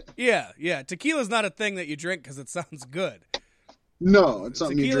try it. Yeah. Tequila's not a thing that you drink because it sounds good. No, it's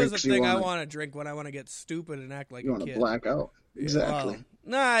something you drink. Tequila's a thing I want to drink when I want to get stupid and act like a kid. You want to black out. Exactly.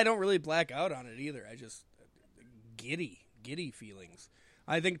 Nah, I don't really black out on it either. I just giddy feelings.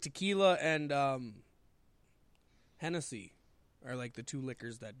 I think tequila and Hennessy are like the two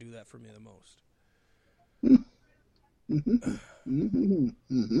liquors that do that for me the most.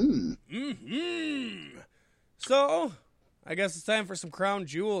 So, I guess it's time for some Crown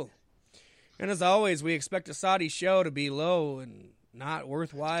Jewel. And as always, we expect a Saudi show to be low and not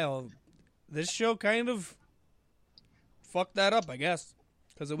worthwhile. This show kind of fucked that up, I guess.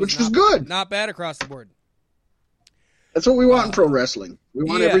 Which was good. Not bad across the board. That's what we want in pro wrestling. We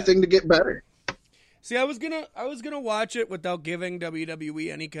want everything to get better. See, I was gonna watch it without giving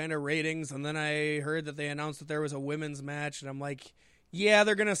WWE any kind of ratings, and then I heard that they announced that there was a women's match, and I'm like, yeah,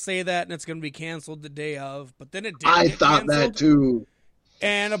 they're gonna say that, and it's gonna be canceled the day of. But then it didn't. I thought that too.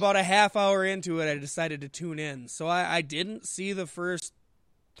 And about a half hour into it, I decided to tune in. So I didn't see the first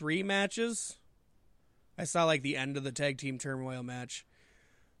 3 matches. I saw like the end of the tag team turmoil match.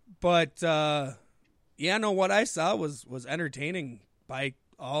 But, what I saw was entertaining by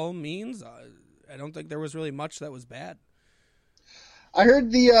all means. I don't think there was really much that was bad. I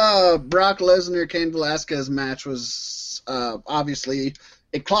heard the Brock Lesnar-Cain Velasquez match was, obviously,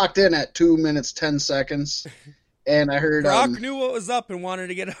 it clocked in at 2 minutes, 10 seconds. And I heard... Brock knew what was up and wanted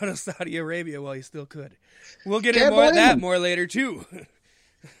to get out of Saudi Arabia while he still could. We'll get into more later, too.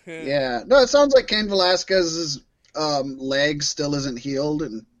 Yeah. No, it sounds like Cain Velasquez's leg still isn't healed,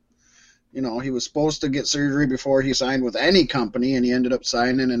 and he was supposed to get surgery before he signed with any company, and he ended up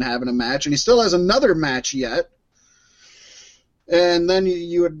signing and having a match, and he still has another match yet. And then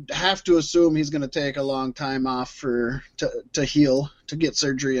you would have to assume he's going to take a long time off to heal, to get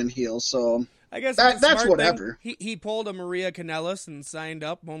surgery and heal. So I guess that's whatever. He pulled a Maria Kanellis and signed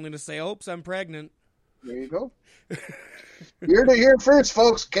up only to say, "Oops, I'm pregnant." There you go. You're to hear it first,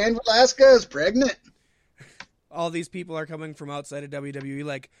 folks. Cain Velasquez is pregnant. All these people are coming from outside of WWE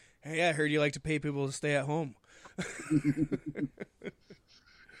like, hey, I heard you like to pay people to stay at home.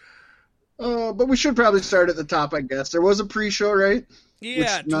 But we should probably start at the top, I guess. There was a pre-show, right?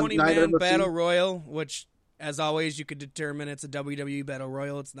 Yeah, Which 20-man Battle Royal, which, as always, you could determine it's a WWE Battle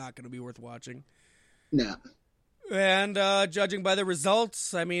Royal. It's not going to be worth watching. No. And judging by the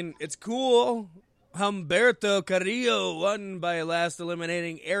results, I mean, it's cool. Humberto Carrillo won by last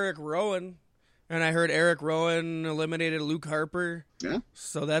eliminating Eric Rowan. And I heard Eric Rowan eliminated Luke Harper. Yeah.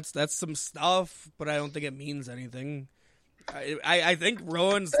 So that's some stuff, but I don't think it means anything. I think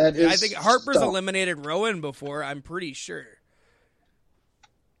Rowan's... I think Harper's eliminated Rowan before, I'm pretty sure.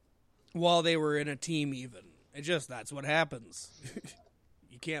 While they were in a team even. That's what happens.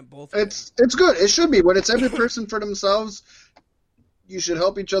 You can't both... It's good. It should be. When it's every person for themselves, you should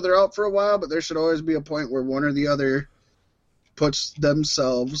help each other out for a while, but there should always be a point where one or the other puts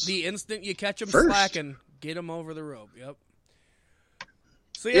themselves the instant you catch them first. slacking, get them over the rope. Yep.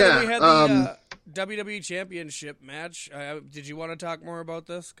 So we had the WWE Championship match. Did you want to talk more about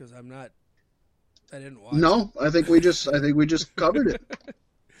this? Because I didn't watch. No, I think we just covered it.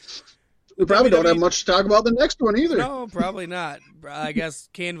 We probably don't have much to talk about the next one either. No, probably not. I guess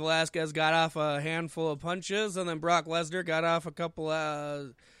Cain Velasquez got off a handful of punches, and then Brock Lesnar got off a couple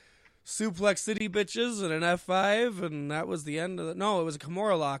Suplex City bitches and an F5, and that was the end of it. No, it was a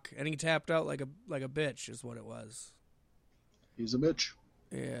Kimura lock, and he tapped out like a bitch is what it was. He's a bitch.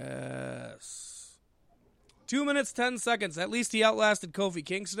 Yes. 2 minutes, 10 seconds. At least he outlasted Kofi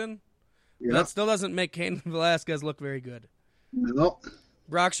Kingston. Yeah. That still doesn't make Cain Velasquez look very good. No.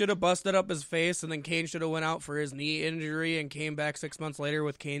 Brock should have busted up his face, and then Cain should have went out for his knee injury and came back 6 months later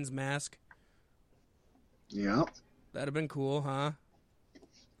with Kane's mask. Yeah. That'd have been cool, huh?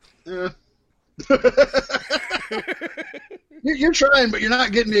 Yeah. You're trying, but you're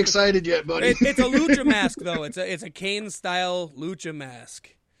not getting me excited yet, buddy. It's a lucha mask, though. It's a Kane-style lucha mask.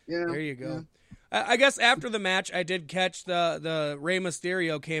 Yeah. There you go. Yeah. I guess after the match, I did catch the Rey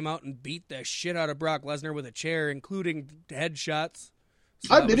Mysterio came out and beat the shit out of Brock Lesnar with a chair, including headshots.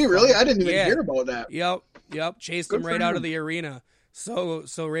 So Did he really? I didn't even hear about that. Yep. Chased him right out of the arena. So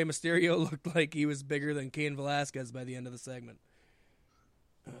Rey Mysterio looked like he was bigger than Cain Velasquez by the end of the segment.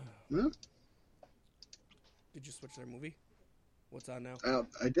 Yeah. Did you switch their movie? What's on now?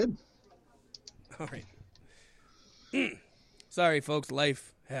 I did. All right. Sorry, folks.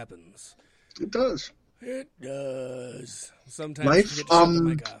 Life happens. It does. It does. Sometimes life you get to shut the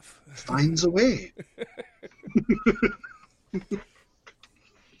mic off. Finds a way.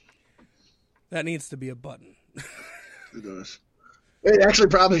 That needs to be a button. It does. It actually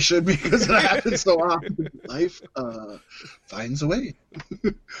probably should be because it happens so often. Life finds a way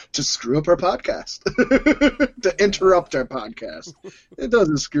to screw up our podcast, to interrupt our podcast. It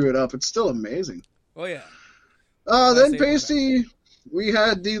doesn't screw it up. It's still amazing. Oh, yeah. Then, Pacey, we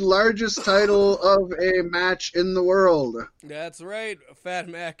had the largest title of a match in the world. That's right, Fat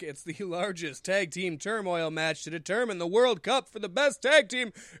Mac. It's the largest tag team turmoil match to determine the World Cup for the best tag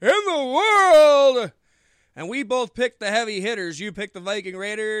team in the world. And we both picked the heavy hitters. You picked the Viking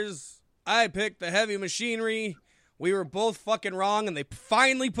Raiders. I picked the Heavy Machinery. We were both fucking wrong, and they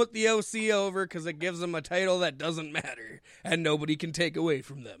finally put the OC over because it gives them a title that doesn't matter and nobody can take away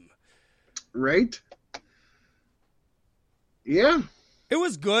from them. Right? Yeah. It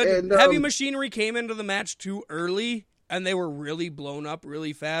was good. And, Heavy Machinery came into the match too early, and they were really blown up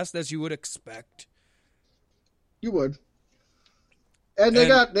really fast, as you would expect. You would. And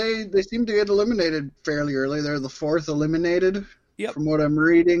they seem to get eliminated fairly early. They're the fourth eliminated, from what I'm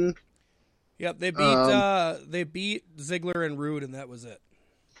reading. Yep, they beat Ziggler and Rude, and that was it.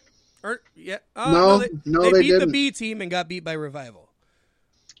 They beat the B team and got beat by Revival.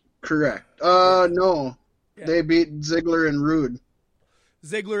 Correct. No. Yeah. They beat Ziggler and Rude.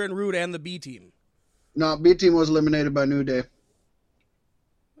 Ziggler and Rude and the B team. No, B team was eliminated by New Day.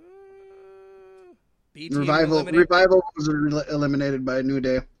 Revival was eliminated by New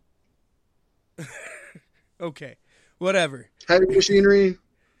Day. Okay, whatever. Heavy Machinery,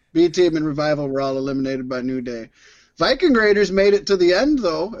 B Team, and Revival were all eliminated by New Day. Viking Raiders made it to the end,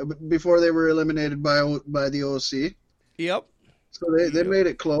 though, before they were eliminated by the OC. Yep. So they made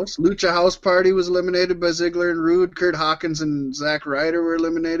it close. Lucha House Party was eliminated by Ziggler and Rude. Kurt Hawkins and Zack Ryder were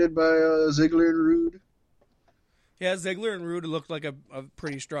eliminated by Ziggler and Rude. Yeah, Ziggler and Rude looked like a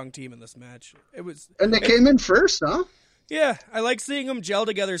pretty strong team in this match. And they came in first, huh? Yeah, I like seeing them gel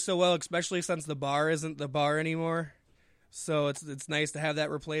together so well, especially since the Bar isn't the Bar anymore. So it's nice to have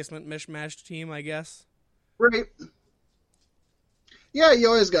that replacement mishmashed team, I guess. Right. Yeah, you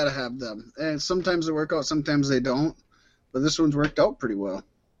always got to have them. And sometimes they work out, sometimes they don't. But this one's worked out pretty well.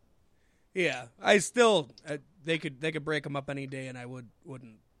 Yeah, I still they could break them up any day, and I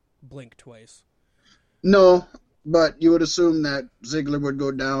wouldn't blink twice. No, but you would assume that Ziggler would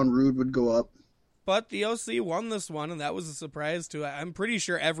go down, Rude would go up. But the OC won this one, and that was a surprise to, I'm pretty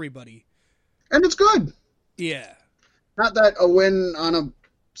sure, everybody. And it's good. Yeah. Not that a win on a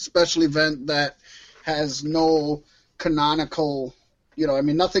special event that has no canonical,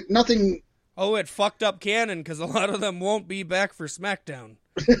 nothing. Oh, it fucked up canon because a lot of them won't be back for SmackDown.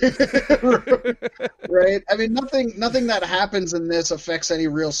 Right? I mean, nothing that happens in this affects any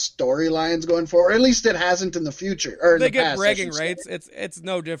real storylines going forward. At least it hasn't in the future. Or they get bragging rights. It's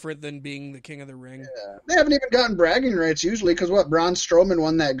no different than being the King of the Ring. Yeah. They haven't even gotten bragging rights usually because Braun Strowman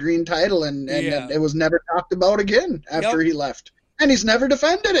won that green title and it was never talked about again after he left. And he's never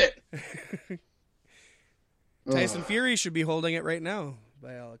defended it. Tyson Fury should be holding it right now,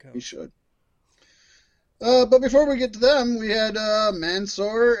 by all accounts. He should. But before we get to them, we had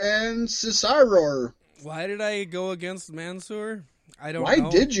Mansoor and Cesaro. Why did I go against Mansoor? I don't know. Why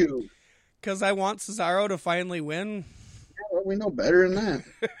did you? Because I want Cesaro to finally win. Yeah, well, we know better than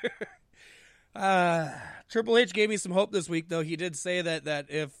that. Triple H gave me some hope this week, though. He did say that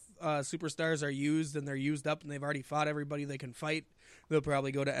if superstars are used and they're used up and they've already fought everybody they can fight, they'll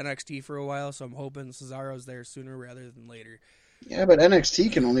probably go to NXT for a while. So I'm hoping Cesaro's there sooner rather than later. Yeah, but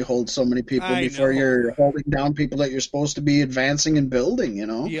NXT can only hold so many people before you're holding down people that you're supposed to be advancing and building, you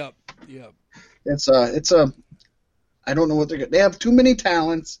know? Yep. It's I don't know what they have too many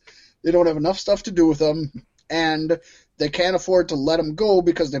talents. They don't have enough stuff to do with them, and they can't afford to let them go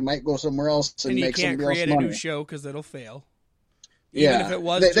because they might go somewhere else and make somebody else money. And you can't create a new show because it'll fail. Even if it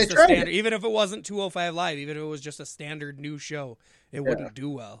was just a standard, even if it wasn't 205 Live, even if it was just a standard new show, it wouldn't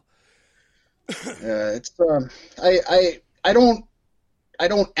do well. Yeah, it's I don't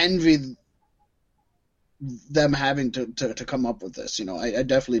envy them having to come up with this. I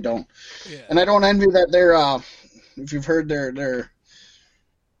definitely don't. Yeah. And I don't envy that they're if you've heard their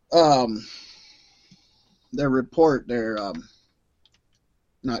report, their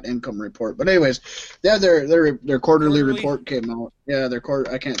not income report, but anyways, yeah, their quarterly report came out. Yeah,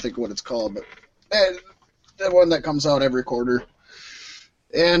 I can't think of what it's called, but the one that comes out every quarter.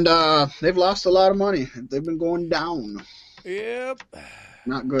 And they've lost a lot of money. They've been going down. Yep.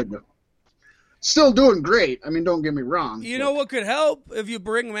 Not good. Still doing great. I mean, don't get me wrong. You know what could help? If you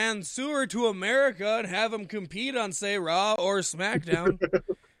bring Mansoor to America and have him compete on, say, Raw or SmackDown.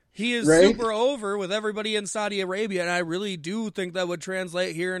 He is super over with everybody in Saudi Arabia, and I really do think that would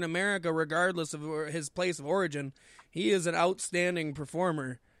translate here in America, regardless of his place of origin. He is an outstanding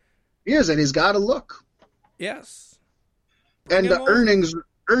performer. He is, and he's got a look. Yes. And the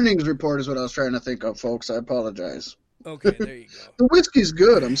earnings report is what I was trying to think of, folks. I apologize. Okay, there you go. The whiskey's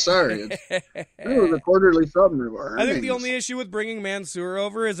good. I'm sorry. It was a quarterly something report. I think the only issue with bringing Mansoor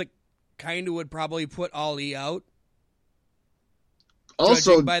over is it kind of would probably put Ali out.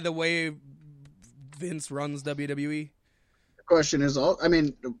 Also, judging by the way Vince runs WWE. The question is,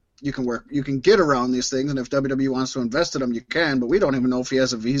 you can get around these things, and if WWE wants to invest in them, you can. But we don't even know if he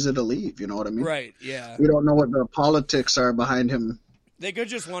has a visa to leave. You know what I mean? Right. Yeah. We don't know what the politics are behind him. They could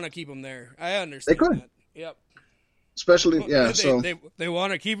just want to keep him there. I understand. They could. That. Yep. Especially, yeah. They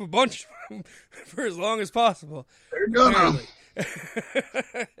want to keep a bunch for as long as possible. They're gonna.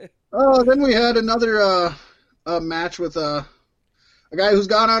 Then we had another match with a guy who's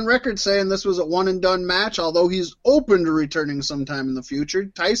gone on record saying this was a one and done match, although he's open to returning sometime in the future.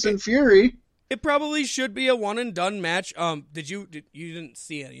 Tyson Fury. It probably should be a one and done match. You didn't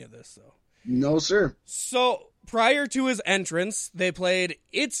see any of this though? No, sir. So prior to his entrance, they played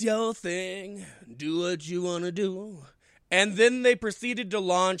 "It's Your Thing, Do What You Want to Do," and then they proceeded to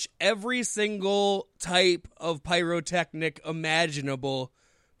launch every single type of pyrotechnic imaginable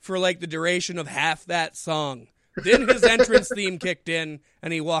for like the duration of half that song. Then his entrance theme kicked in,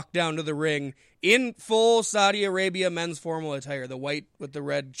 and he walked down to the ring in full Saudi Arabia men's formal attire, the white with the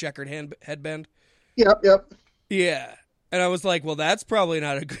red checkered headband. Yep. Yeah. And I was like, well, that's probably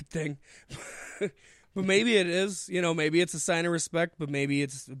not a good thing. But maybe it is. Maybe it's a sign of respect, but maybe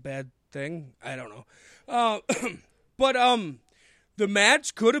it's a bad thing. I don't know. But the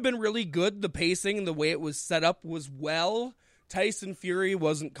match could have been really good. The pacing and the way it was set up was well. Tyson Fury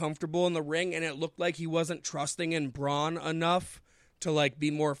wasn't comfortable in the ring, and it looked like he wasn't trusting in Braun enough to like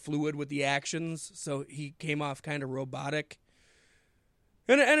be more fluid with the actions, so he came off kind of robotic.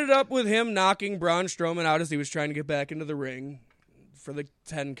 And it ended up with him knocking Braun Strowman out as he was trying to get back into the ring for the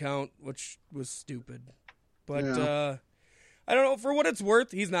 10 count, which was stupid. But I don't know, for what it's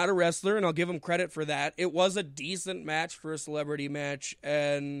worth, he's not a wrestler, and I'll give him credit for that. It was a decent match for a celebrity match,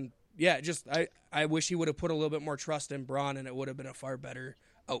 and yeah, just I wish he would have put a little bit more trust in Braun, and it would have been a far better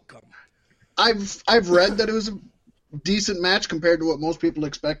outcome. I've read that it was a decent match compared to what most people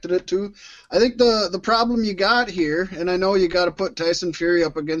expected it to. I think the problem you got here, and I know you got to put Tyson Fury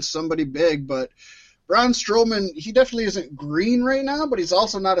up against somebody big, but Braun Strowman, he definitely isn't green right now, but he's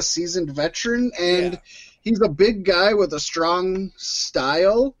also not a seasoned veteran, and he's a big guy with a strong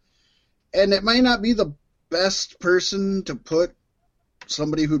style, and it might not be the best person to put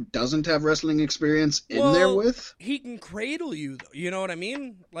somebody who doesn't have wrestling experience in there with. He can cradle you, though. You know what I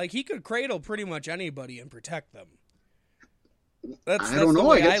mean? Like, he could cradle pretty much anybody and protect them. I don't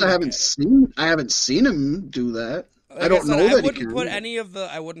know. I guess I haven't seen him do that. I don't know that he can.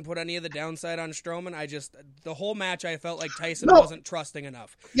 I wouldn't put any of the downside on Strowman. The whole match, I felt like Tyson wasn't trusting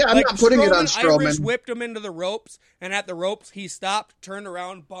enough. Yeah, I'm not putting it on Strowman. Irish whipped him into the ropes, and at the ropes, he stopped, turned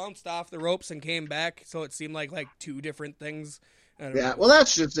around, bounced off the ropes, and came back. So it seemed like two different things. Yeah, well,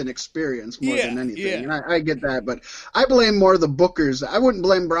 that's just an experience more than anything. Yeah. And I get that, but I blame more the bookers. I wouldn't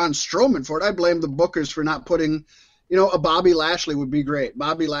blame Braun Strowman for it. I blame the bookers for not putting, a Bobby Lashley would be great.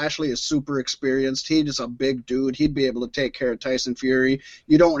 Bobby Lashley is super experienced. He's just a big dude. He'd be able to take care of Tyson Fury.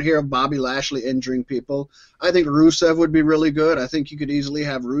 You don't hear of Bobby Lashley injuring people. I think Rusev would be really good. I think you could easily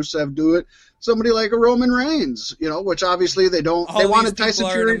have Rusev do it. Somebody like a Roman Reigns, which obviously they don't. They wanted Tyson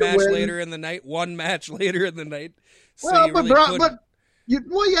Fury to win. Later in the night, one match later in the night. Well,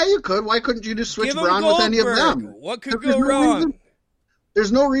 you could. Why couldn't you just switch Braun with any of them? What could go wrong?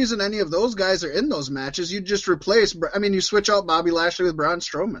 There's no reason any of those guys are in those matches. You just replace. You switch out Bobby Lashley with Braun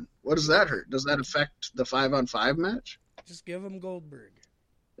Strowman. What does that hurt? Does that affect the 5-on-5 match? Just give him Goldberg.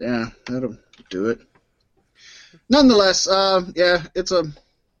 Yeah, that'll do it. Nonetheless, it's a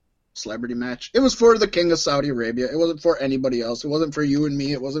celebrity match. It was for the King of Saudi Arabia. It wasn't for anybody else. It wasn't for you and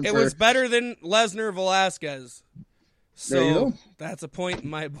me. It was better than Lesnar Velasquez. There you go. That's a point in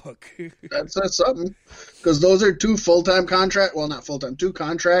my book. That's something. Because those are two full-time two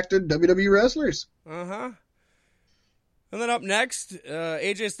contracted WWE wrestlers. Uh-huh. And then up next,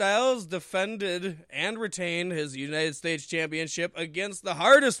 AJ Styles defended and retained his United States Championship against the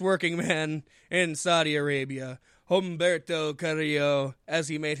hardest working man in Saudi Arabia, Humberto Carrillo, as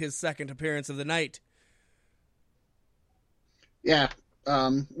he made his second appearance of the night. Yeah.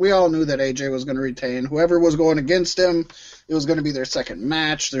 We all knew that AJ was going to retain. Whoever was going against him, it was going to be their second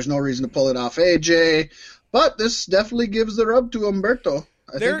match. There's no reason to pull it off AJ. But this definitely gives the rub to Humberto.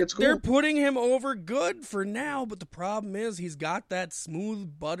 I think it's cool. They're putting him over good for now, but the problem is he's got that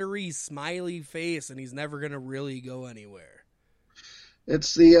smooth, buttery, smiley face, and he's never going to really go anywhere.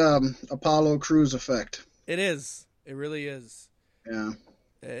 It's the Apollo Crews effect. It is. It really is. Yeah.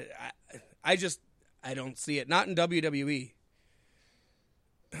 I don't see it. Not in WWE.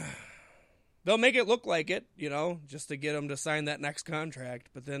 They'll make it look like it, just to get him to sign that next contract,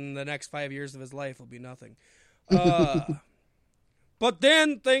 but then the next 5 years of his life will be nothing. But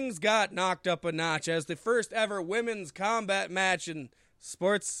then things got knocked up a notch as the first ever women's combat match in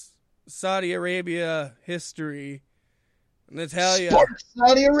sports Saudi Arabia history. Sports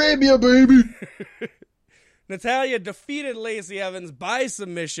Saudi Arabia, baby! Natalya defeated Lacey Evans by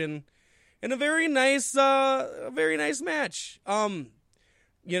submission in a very nice match.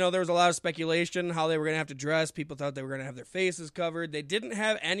 There was a lot of speculation how they were going to have to dress. People thought they were going to have their faces covered. They didn't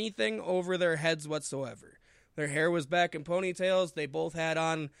have anything over their heads whatsoever. Their hair was back in ponytails. They both had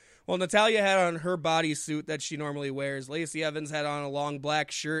on, Natalya had on her bodysuit that she normally wears. Lacey Evans had on a long black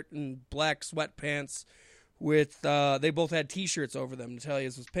shirt and black sweatpants with, they both had t-shirts over them.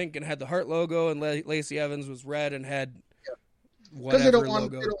 Natalya's was pink and had the heart logo, and Lacey Evans was red and had because they don't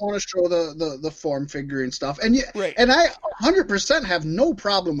want to show the form figure and stuff, and and I 100% have no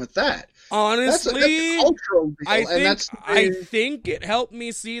problem with that. Honestly, that's a cultural deal, I think it helped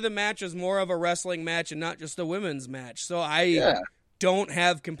me see the match as more of a wrestling match and not just a women's match. So I don't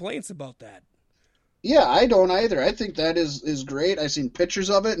have complaints about that. Yeah, I don't either. I think that is great. I've seen pictures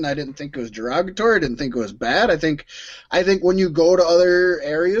of it, and I didn't think it was derogatory. I didn't think it was bad. I think when you go to other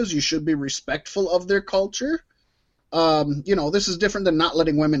areas, you should be respectful of their culture. This is different than not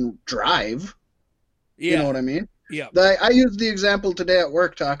letting women drive. Yeah. You know what I mean? Yeah. I used the example today at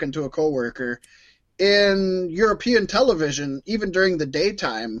work talking to a coworker. In European television, even during the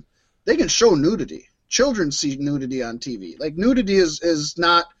daytime, they can show nudity. Children see nudity on TV. Like, nudity is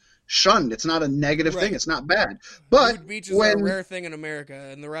not shunned. It's not a negative thing. It's not bad. But nude beaches are a rare thing in America,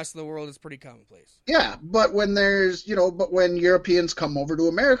 and the rest of the world is pretty commonplace. Yeah, but when when Europeans come over to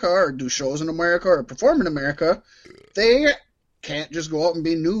America or do shows in America or perform in America, they can't just go out and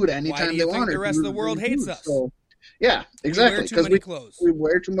be nude anytime they want. Why do you think the rest of the world hates us? So, Yeah, exactly. Because we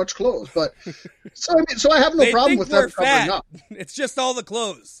wear too much clothes. But so I have no problem with them covering up. It's just all the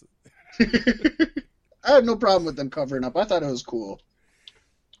clothes. I had no problem with them covering up. I thought it was cool.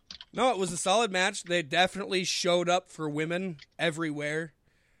 No, it was a solid match. They definitely showed up for women everywhere.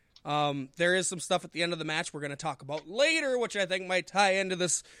 There is some stuff at the end of the match we're going to talk about later, which I think might tie into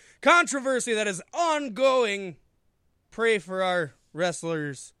this controversy that is ongoing. Pray for our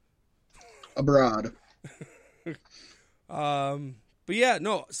wrestlers abroad. But yeah,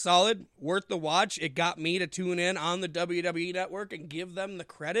 no, solid, worth the watch. It got me to tune in on the WWE Network and give them the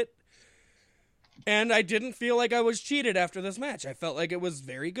credit. And I didn't feel like I was cheated after this match. I felt like it was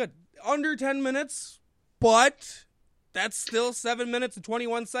very good. Under 10 minutes, but that's still 7 minutes and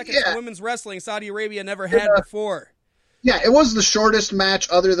 21 seconds for women's wrestling Saudi Arabia never had before. Yeah, it was the shortest match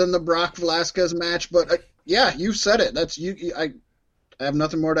other than the Brock Velasquez match, but yeah, you said it. That's you. I have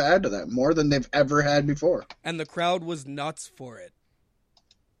nothing more to add to that. More than they've ever had before. And the crowd was nuts for it.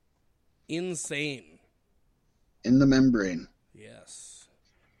 Insane. In the membrane. Yes.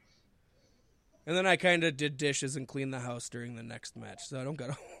 And then I kind of did dishes and cleaned the house during the next match, so I don't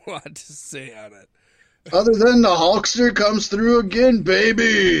got a lot to say on it. Other than the Hulkster comes through again,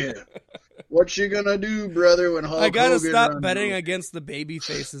 baby. What you gonna do, brother, when Hulk I gotta Hogan stop betting against the baby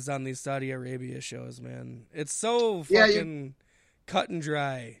faces on these Saudi Arabia shows, man. It's so fucking cut and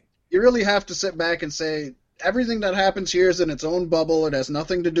dry. You really have to sit back and say, everything that happens here is in its own bubble. It has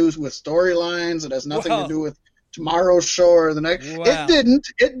nothing to do with storylines. It has nothing to do with tomorrow's show or the next. Wow.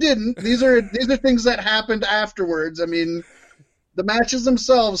 It didn't. These are things that happened afterwards. I mean, the matches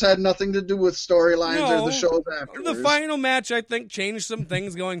themselves had nothing to do with storylines or the shows afterwards. The final match, I think, changed some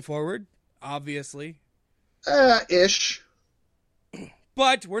things going forward, obviously. Ish.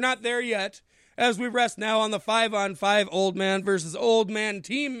 But we're not there yet, as we rest now on the 5-on-5 Old Man versus Old Man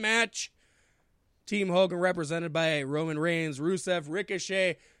team match. Team Hogan represented by Roman Reigns, Rusev,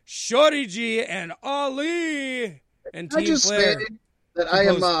 Ricochet, Shorty G, and Ali. And Team Flair. That I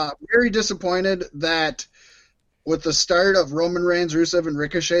am very disappointed that with the start of Roman Reigns, Rusev, and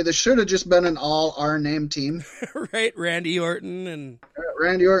Ricochet, this should have just been an all our name team. Right, Randy Orton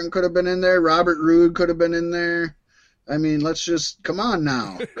could have been in there. Robert Roode could have been in there. I mean, let's just come on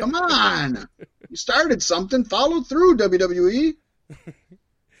now. Come on. You started something. Follow through, WWE.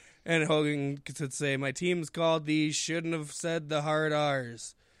 And Hogan could say, my team's called the shouldn't have said the hard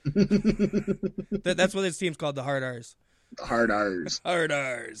R's. That's what his team's called, the hard R's. The hard R's. Hard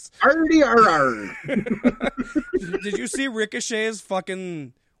R's. Hardy R. Did you see Ricochet's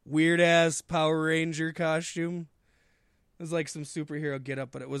fucking weird-ass Power Ranger costume? It was like some superhero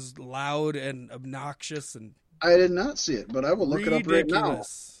get-up, but it was loud and obnoxious. And I did not see it, but I will look it up right now.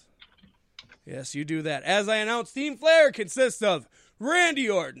 Yes, you do that. As I announced, Team Flair consists of Randy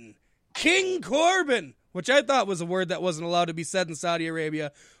Orton, King Corbin, which I thought was a word that wasn't allowed to be said in Saudi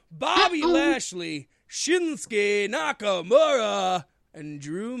Arabia, Bobby Lashley, Shinsuke Nakamura, and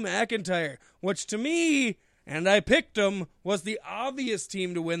Drew McIntyre, which to me, and I picked them, was the obvious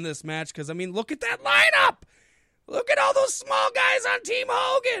team to win this match, because, I mean, look at that lineup! Look at all those small guys on Team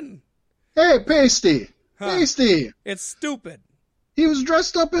Hogan! Hey, Pasty! Pasty! It's stupid. He was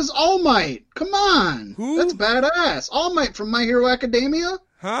dressed up as All Might. Come on. Who? That's badass. All Might from My Hero Academia?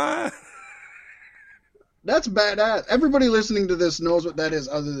 Huh? That's badass. Everybody listening to this knows what that is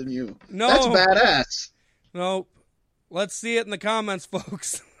other than you. No. That's badass. Nope. Let's see it in the comments,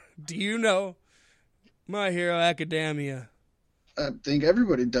 folks. Do you know My Hero Academia? I think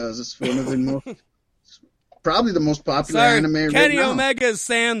everybody does. It's one of the most, probably the most popular anime right now. Kenny Omega's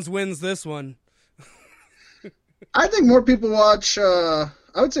Sans wins this one. I think more people watch, I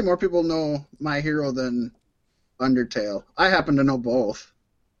would say more people know My Hero than Undertale. I happen to know both.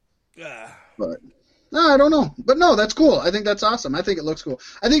 But, no, I don't know. But no, that's cool. I think that's awesome. I think it looks cool.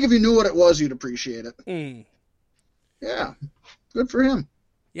 I think if you knew what it was, you'd appreciate it. Yeah. Good for him.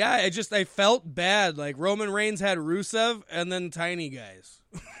 Yeah, I felt bad. Like, Roman Reigns had Rusev and then tiny guys.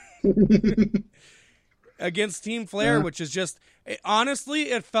 Against Team Flair, which is just...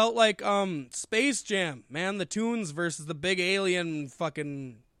 honestly, it felt like Space Jam, man. The Toons versus the big alien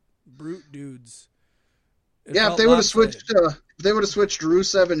fucking brute dudes. If they would have switched,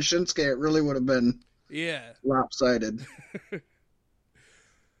 Rusev and Shinsuke, it really would have been lopsided.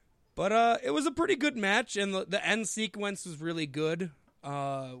 But it was a pretty good match, and the end sequence was really good.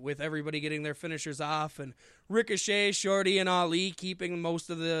 With everybody getting their finishers off, and Ricochet, Shorty, and Ali keeping most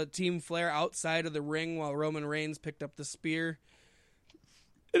of the Team Flair outside of the ring while Roman Reigns picked up the spear.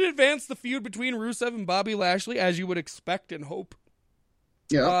 It advanced the feud between Rusev and Bobby Lashley, as you would expect and hope.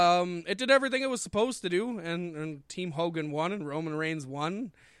 Yeah. It did everything it was supposed to do, and Team Hogan won, and Roman Reigns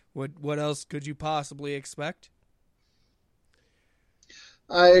won. What else could you possibly expect?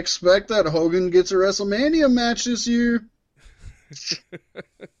 I expect that Hogan gets a WrestleMania match this year.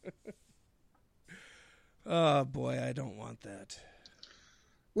 Oh, boy, I don't want that.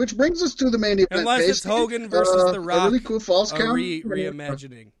 Which brings us to the main event. Unless it's Hogan versus The Rock. A really cool false count.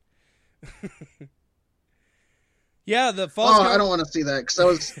 Reimagining. Yeah, the false count. I don't want to see that because that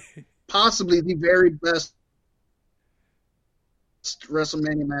was possibly the very best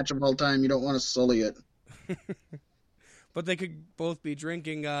WrestleMania match of all time. You don't want to sully it. But they could both be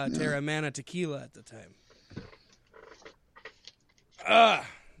drinking Terramana tequila at the time.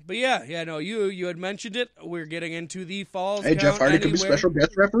 But no, you had mentioned it. We're getting into the Falls Count. Hey, Jeff Hardy could be special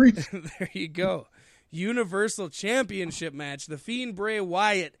guest referee. There you go. Universal Championship match. The Fiend Bray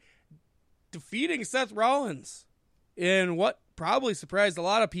Wyatt defeating Seth Rollins in what probably surprised a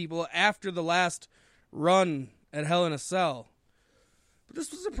lot of people after the last run at Hell in a Cell. But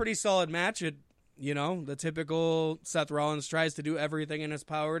this was a pretty solid match. The typical Seth Rollins tries to do everything in his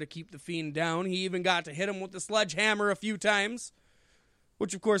power to keep the Fiend down. He even got to hit him with the sledgehammer a few times,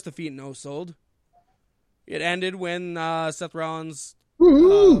 which, of course, the Fiend no-sold. It ended when Seth Rollins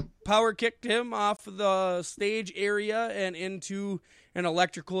power kicked him off the stage area and into an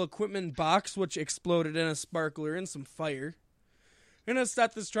electrical equipment box, which exploded in a sparkler and some fire. And as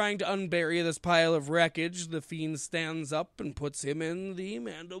Seth is trying to unbury this pile of wreckage, the Fiend stands up and puts him in the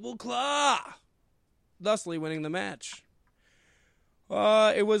mandible claw, thusly winning the match.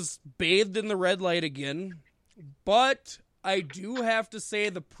 It was bathed in the red light again, but I do have to say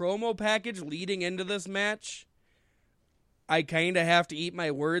the promo package leading into this match, I kind of have to eat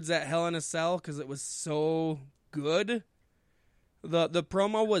my words at Hell in a Cell because it was so good. The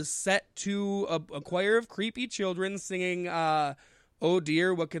promo was set to a choir of creepy children singing "Oh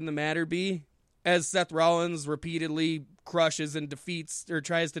Dear, What Can the Matter Be?" as Seth Rollins repeatedly crushes and defeats or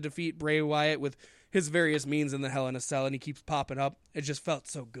tries to defeat Bray Wyatt with his various means in the Hell in a Cell, and he keeps popping up. It just felt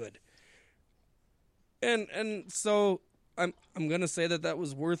so good. And so I'm going to say that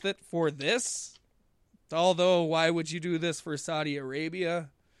was worth it for this. Although, why would you do this for Saudi Arabia?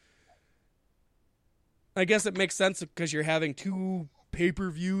 I guess it makes sense because you're having 2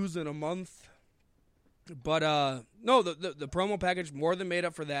 pay-per-views in a month. But, no, the promo package more than made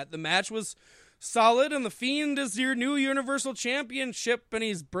up for that. The match was solid, and The Fiend is your new Universal Championship, and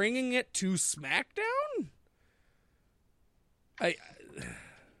he's bringing it to SmackDown?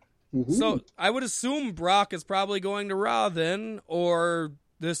 So, I would assume Brock is probably going to Raw then, or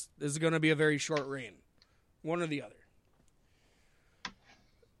this is going to be a very short reign. One or the other.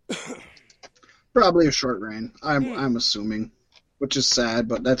 Probably a short reign, I'm assuming, which is sad,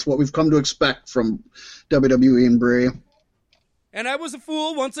 but that's what we've come to expect from WWE and Bray. And I was a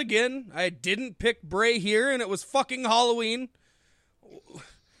fool once again. I didn't pick Bray here, and it was fucking Halloween.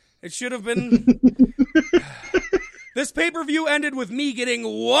 It should have been... This pay-per-view ended with me getting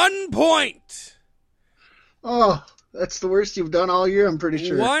 1 point. Oh, that's the worst you've done all year, I'm pretty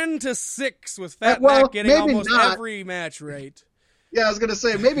sure. 1-6 with Fat Mac getting almost every match right. Yeah, I was going to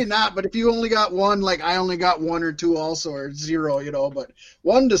say, maybe not, but if you only got 1, like I only got 1 or 2 also, or 0, but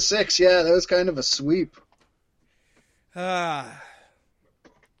 1-6, yeah, that was kind of a sweep. I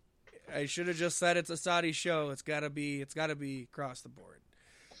should have just said it's a Saudi show. It's gotta be across the board.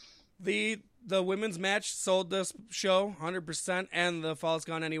 The women's match sold this show 100%, and the Falls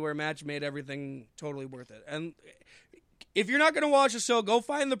Gone Anywhere match made everything totally worth it. And if you're not going to watch the show, go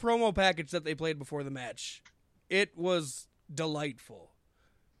find the promo package that they played before the match. It was delightful.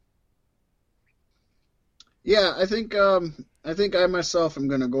 Yeah, I think I myself am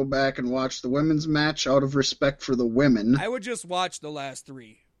going to go back and watch the women's match out of respect for the women. I would just watch the last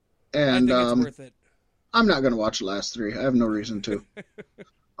 3. And I think it's worth it. I'm not going to watch the last 3. I have no reason to.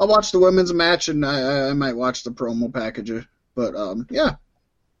 I'll watch the women's match, and I might watch the promo package. But, yeah.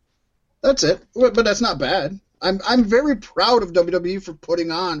 That's it. But that's not bad. I'm very proud of WWE for putting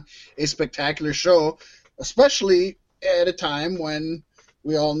on a spectacular show, especially at a time when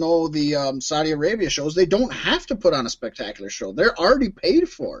we all know the Saudi Arabia shows, they don't have to put on a spectacular show. They're already paid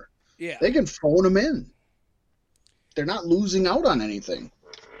for. Yeah. They can phone them in. They're not losing out on anything.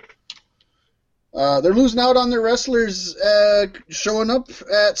 They're losing out on their wrestlers showing up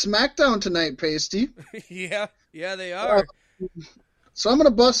at SmackDown tonight, Pasty. Yeah, they are. So I'm going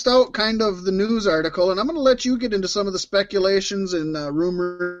to bust out kind of the news article, and I'm going to let you get into some of the speculations and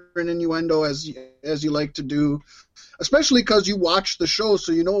rumor and innuendo as you like to do, especially because you watched the show,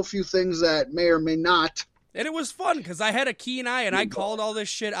 so you know a few things that may or may not. And it was fun because I had a keen eye, and I called all this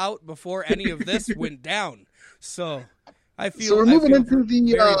shit out before any of this went down. So I feel So we're moving into very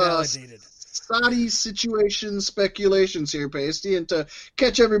the validated. Saudi situation speculations here, Pasty, and to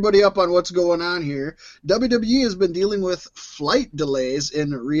catch everybody up on what's going on here, WWE has been dealing with flight delays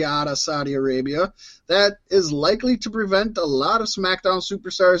in Riyadh, Saudi Arabia. That is likely to prevent a lot of SmackDown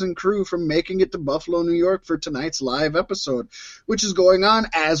superstars and crew from making it to Buffalo, New York for tonight's live episode, which is going on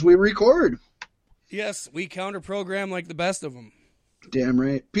as we record. Yes, we counter-program like the best of them. Damn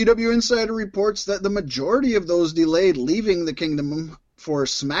right. PW Insider reports that the majority of those delayed leaving the Kingdom for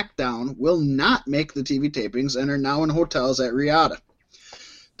SmackDown will not make the TV tapings and are now in hotels at Riyadh.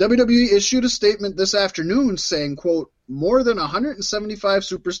 WWE issued a statement this afternoon saying, quote, more than 175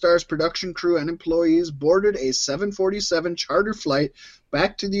 superstars, production crew, and employees boarded a 747 charter flight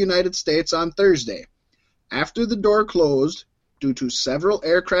back to the United States on Thursday. After the door closed, due to several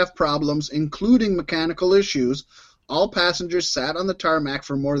aircraft problems, including mechanical issues, all passengers sat on the tarmac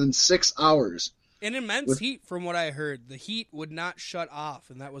for more than 6 hours. In immense heat, from what I heard. The heat would not shut off,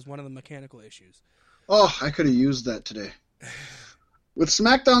 and that was one of the mechanical issues. Oh, I could have used that today. With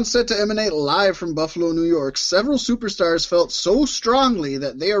SmackDown set to emanate live from Buffalo, New York, several superstars felt so strongly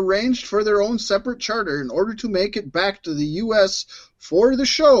that they arranged for their own separate charter in order to make it back to the U.S. for the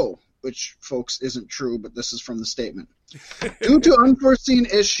show, which, folks, isn't true, but this is from the statement. Due to unforeseen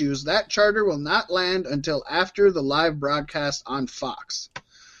issues, that charter will not land until after the live broadcast on Fox.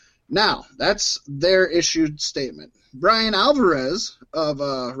 Now, that's their issued statement. Brian Alvarez of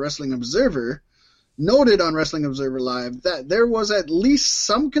Wrestling Observer noted on Wrestling Observer Live that there was at least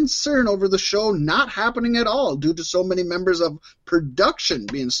some concern over the show not happening at all due to so many members of production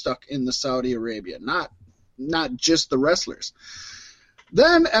being stuck in the Saudi Arabia, not just the wrestlers.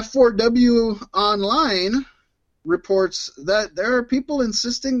 Then F4W Online reports that there are people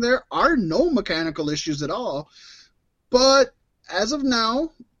insisting there are no mechanical issues at all, but as of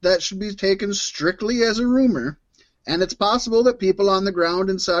now, that should be taken strictly as a rumor, and it's possible that people on the ground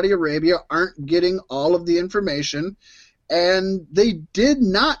in Saudi Arabia aren't getting all of the information, and they did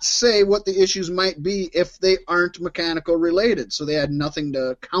not say what the issues might be if they aren't mechanical related, so they had nothing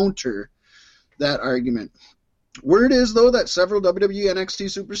to counter that argument. Word is, though, that several WWE NXT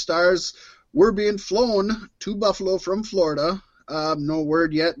superstars were being flown to Buffalo from Florida. No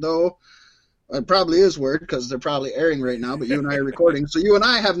word yet, though. It probably is word because they're probably airing right now, but you and I are recording. So you and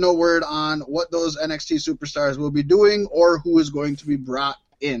I have no word on what those NXT superstars will be doing or who is going to be brought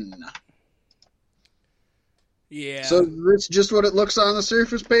in. Yeah. So it's just what it looks on the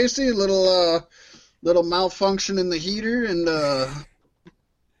surface, Pacey. A little malfunction in the heater and...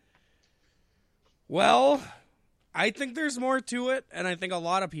 Well, I think there's more to it, and I think a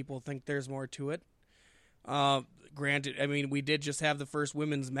lot of people think there's more to it. Granted, I mean, we did just have the first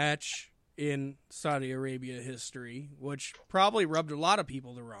women's match in Saudi Arabia history, which probably rubbed a lot of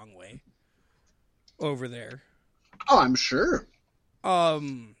people the wrong way over there. Oh, I'm sure.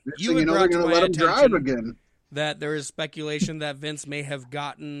 You they're going to let him drive again. That there is speculation that Vince may have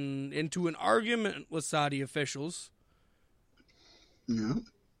gotten into an argument with Saudi officials. Yeah.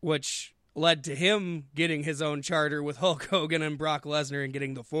 Which led to him getting his own charter with Hulk Hogan and Brock Lesnar and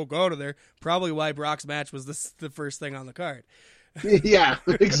getting the fuck out of there. Probably why Brock's match was the first thing on the card. Yeah,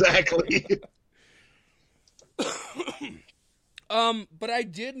 exactly. But I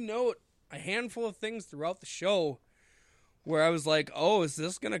did note a handful of things throughout the show where I was like, oh, is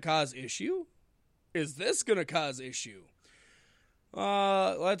this going to cause issue? Is this going to cause issue?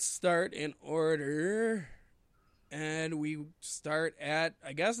 Let's start in order. And we start at,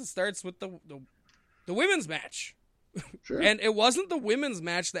 I guess it starts with the women's match. Sure. And it wasn't the women's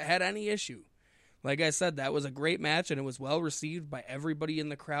match that had any issue. Like I said, that was a great match, and it was well received by everybody in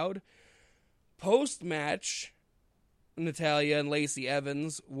the crowd. Post-match, Natalya and Lacey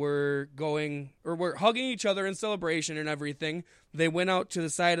Evans were hugging each other in celebration and everything. They went out to the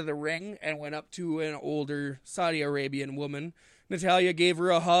side of the ring and went up to an older Saudi Arabian woman. Natalya gave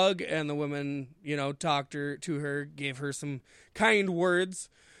her a hug, and the woman, talked to her, gave her some kind words.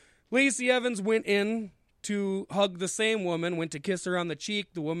 Lacey Evans went in to hug the same woman, went to kiss her on the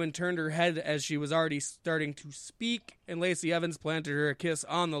cheek. The woman turned her head as she was already starting to speak, and Lacey Evans planted her a kiss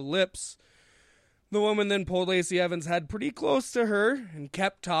on the lips. The woman then pulled Lacey Evans' head pretty close to her and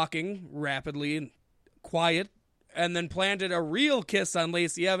kept talking rapidly and quiet, and then planted a real kiss on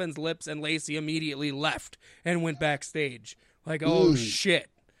Lacey Evans' lips, and Lacey immediately left and went backstage. Like, oh,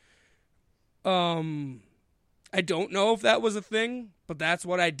 shit. I don't know if that was a thing, but that's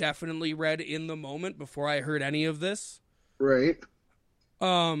what I definitely read in the moment before I heard any of this. Right.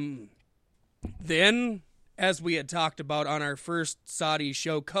 Then, as we had talked about on our first Saudi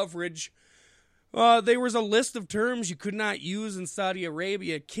show coverage, there was a list of terms you could not use in Saudi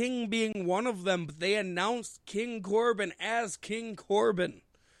Arabia, king being one of them, but they announced King Corbin as King Corbin.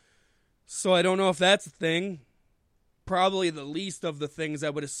 So I don't know if that's a thing. Probably the least of the things I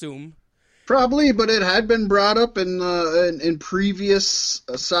would assume. Probably, but it had been brought up in previous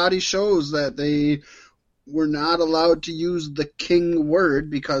Saudi shows that they were not allowed to use the king word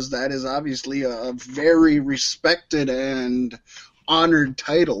because that is obviously a very respected and honored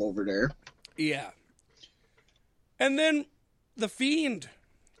title over there. Yeah. And then the Fiend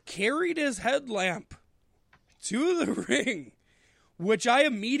carried his headlamp to the ring, which I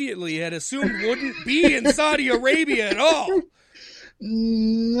immediately had assumed wouldn't be in Saudi Arabia at all.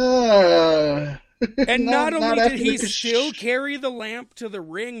 No. And not only did he still carry the lamp to the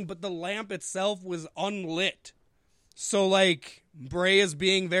ring, but the lamp itself was unlit. So, like, Bray is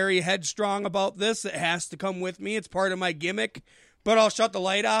being very headstrong about this. It has to come with me. It's part of my gimmick. But I'll shut the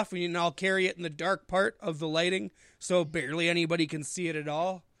light off and I'll carry it in the dark part of the lighting so barely anybody can see it at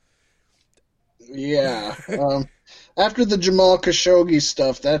all. Yeah. After the Jamal Khashoggi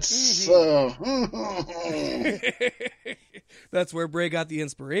stuff, that's... That's where Bray got the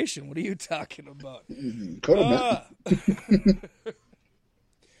inspiration. What are you talking about? Could have been.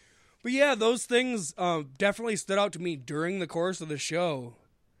 But yeah, those things definitely stood out to me during the course of the show.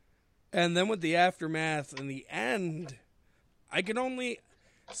 And then with the aftermath and the end, I can only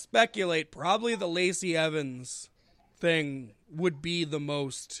speculate. Probably the Lacey Evans thing would be the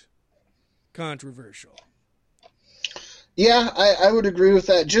most controversial. Yeah, I would agree with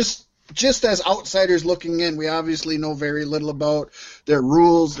that. Just as outsiders looking in, we obviously know very little about their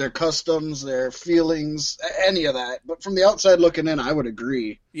rules, their customs, their feelings, any of that. But from the outside looking in, I would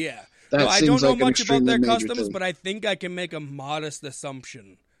agree. Yeah. That I don't know like much about their major customs, thing. but I think I can make a modest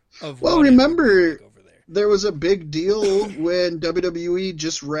assumption of Well, what remember, it would be like over there. there was a big deal when WWE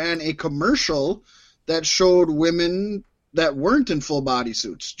just ran a commercial that showed women that weren't in full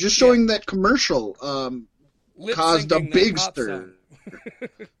bodysuits. Just showing that commercial caused a Lip-syncing that big pop stir. song.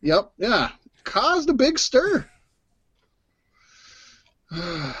 Yep, yeah. Caused a big stir.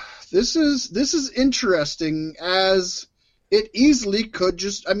 This is interesting, as it easily could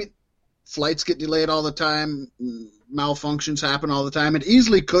just, I mean, flights get delayed all the time, malfunctions happen all the time. It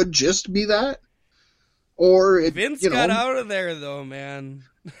easily could just be that. Or it, Vince got out of there, though, man.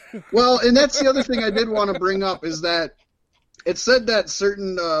 Well, and that's the other thing I did want to bring up is that it said that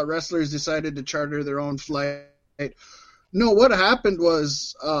certain wrestlers decided to charter their own flight. No, what happened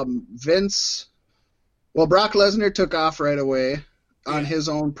was Vince, well, Brock Lesnar took off right away on his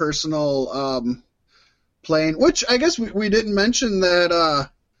own personal plane, which I guess we didn't mention that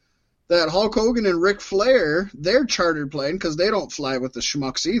that Hulk Hogan and Ric Flair, their chartered plane, because they don't fly with the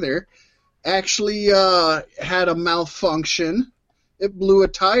schmucks either, actually had a malfunction. It blew a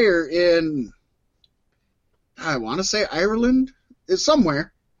tire in, I want to say Ireland. It's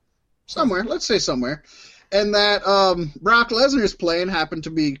somewhere. Let's say somewhere. And that Brock Lesnar's plane happened to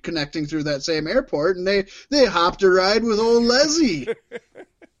be connecting through that same airport, and they hopped a ride with old Leslie.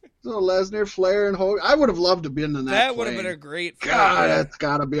 So Lesnar, Flair, and Hogan. I would have loved to have been in that That would plane. have been a great flight. God, that's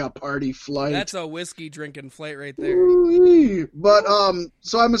got to be a party flight. That's a whiskey drinking flight right there. Ooh-wee. But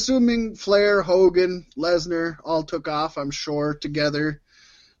so I'm assuming Flair, Hogan, Lesnar all took off, I'm sure, together.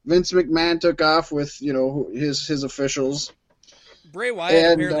 Vince McMahon took off with, his officials. Bray Wyatt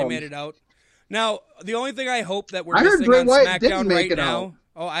And, apparently made it out. Now, the only thing I hope that we're I heard missing Bray on Wyatt didn't SmackDown make right it now. out.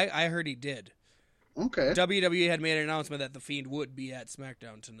 Oh, I heard he did. Okay. WWE had made an announcement that the Fiend would be at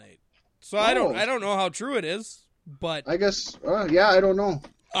SmackDown tonight. So I don't know how true it is, but I guess, I don't know.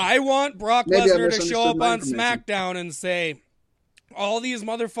 I want Brock Maybe I Lesnar to show misunderstood up my on information. SmackDown and say, all these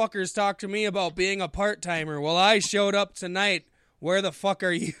motherfuckers talk to me about being a part-timer. Well, I showed up tonight. Where the fuck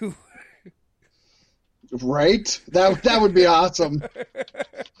are you? Right? That would be awesome.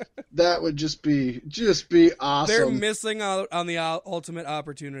 That would just be awesome. They're missing out on the ultimate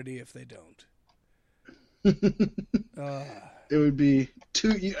opportunity if they don't. It would be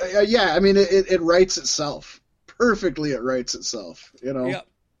too. Yeah, I mean, it writes itself perfectly. It writes itself. Yep.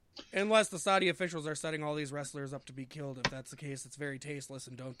 Unless the Saudi officials are setting all these wrestlers up to be killed. If that's the case, it's very tasteless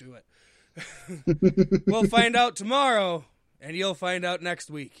and don't do it. We'll find out tomorrow, and you'll find out next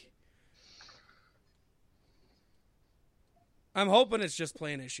week. I'm hoping it's just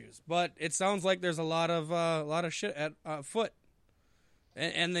plane issues, but it sounds like there's a lot of shit at foot.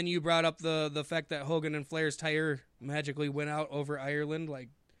 And then you brought up the fact that Hogan and Flair's tire magically went out over Ireland. Like,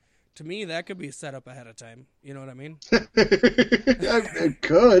 to me, that could be set up ahead of time. You know what I mean? It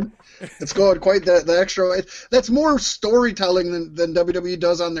could. It's going quite the extra way. That's more storytelling than WWE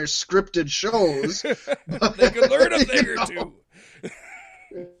does on their scripted shows. They could learn a thing or two.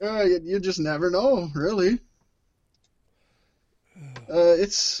 You just never know, really.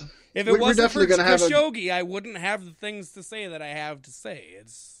 If it wasn't for Khashoggi, I wouldn't have the things to say that I have to say.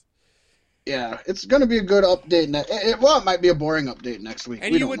 Yeah, it's going to be a good update. Well, it might be a boring update next week.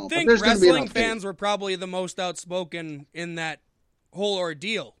 And we you don't would know, think but there's gonna be an wrestling update. fans were probably the most outspoken in that whole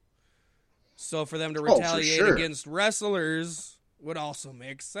ordeal. So for them to for retaliate sure. against wrestlers would also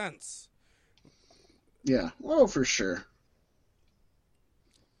make sense. Yeah, well, for sure.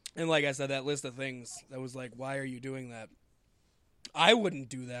 And like I said, that list of things, that was like, why are you doing that? I wouldn't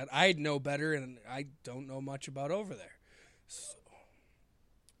do that. I'd know better, and I don't know much about over there. So,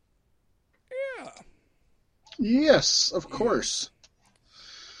 yeah. Yes, of course.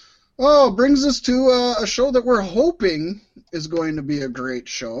 Oh, brings us to a show that we're hoping is going to be a great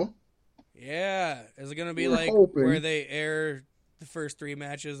show. Yeah. Is it going to be We're like hoping. where they air the first 3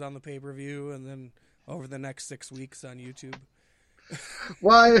 matches on the pay-per-view and then over the next 6 weeks on YouTube?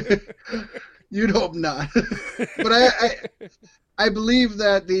 Why? You'd hope not. But I believe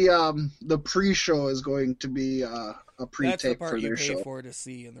that the pre-show is going to be a pre-tape That's the part for you their pay show. for to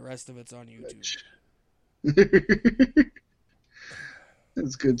see, and the rest of it's on YouTube.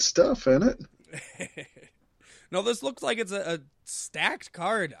 It's good stuff, isn't it? No, this looks like it's a stacked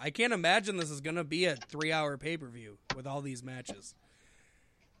card. I can't imagine this is going to be a 3-hour pay-per-view with all these matches.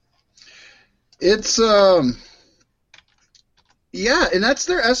 It's yeah, and that's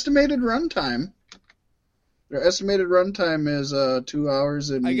their estimated runtime. Their estimated runtime is 2 hours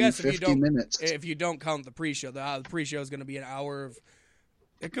and I guess 50 minutes. If you don't count the pre-show, the pre-show is going to be an hour of.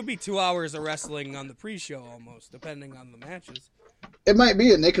 It could be 2 hours of wrestling on the pre-show almost, depending on the matches. It might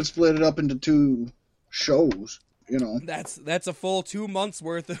be, and they could split it up into 2 shows. You know, That's a full 2 months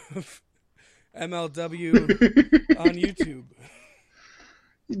worth of MLW on YouTube.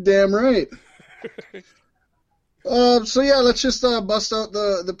 damn right. So yeah, let's just bust out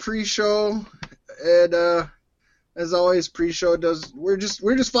the pre-show, and as always, pre-show does. We're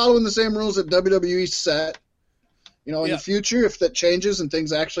just following the same rules that WWE set. You know, in Yeah. the future, if that changes and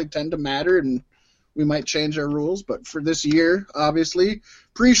things actually tend to matter, and we might change our rules. But for this year, obviously,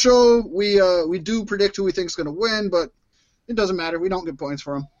 pre-show we do predict who we think is going to win, but it doesn't matter. We don't get points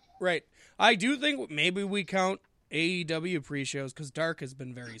for them. Right. I do think maybe we count AEW pre-shows because Dark has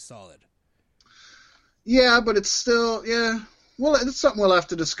been very solid. Yeah, but it's still Well, it's something we'll have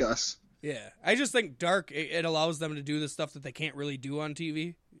to discuss. Yeah. I just think Dark, it allows them to do the stuff that they can't really do on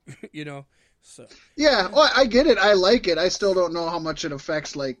TV, you know? So. Yeah, well, I get it. I like it. I still don't know how much it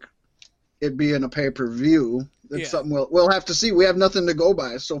affects like it being a pay-per-view. That's Yeah. something we'll have to see. We have nothing to go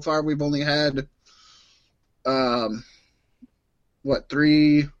by. So far, we've only had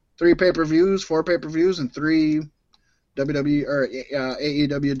three pay-per-views, 4 pay-per-views, and 3 WWE or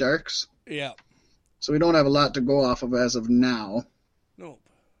AEW Darks. Yeah. So we don't have a lot to go off of as of now. Nope.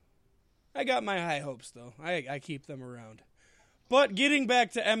 I got my high hopes, though. I keep them around. But getting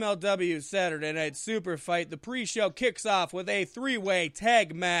back to MLW Saturday Night Super Fight, the pre-show kicks off with a 3-way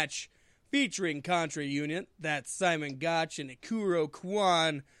tag match featuring Contra Union, that's Simon Gotch and Ikuro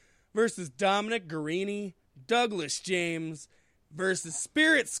Kwan, versus Dominic Garrini, Douglas James, versus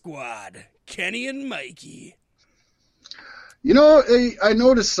Spirit Squad, Kenny and Mikey. You know, I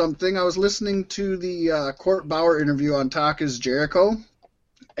noticed something. I was listening to the Court Bauer interview on Talk is Jericho,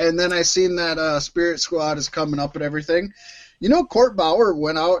 and then I seen that Spirit Squad is coming up and everything. You know, Court Bauer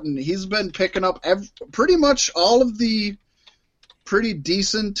went out and he's been picking up pretty much all of the pretty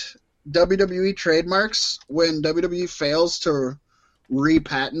decent WWE trademarks when WWE fails to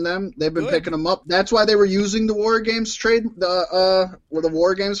repatent them. They've been Good. picking them up. That's why they were using the War Games the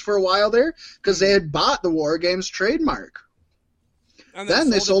War Games for a while there, because they had bought the War Games trademark. And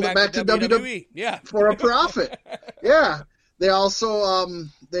Then they sold it back to WWE. Yeah. For a profit. Yeah. They also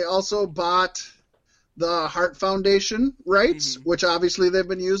bought the Hart Foundation rights, which obviously they've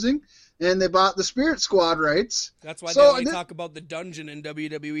been using, and they bought the Spirit Squad rights. That's why So, they only and talk about the dungeon in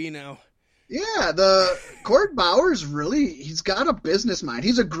WWE now. Yeah, the Court Bauer's he's got a business mind.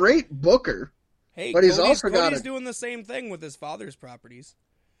 He's a great booker. Hey, But he's also got Cody's a- doing the same thing with his father's properties.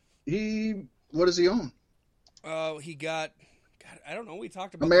 What does he own? He got, God, I don't know. We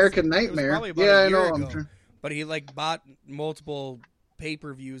talked about American this. It was Nightmare. probably about Yeah, a I year know. ago. But he bought multiple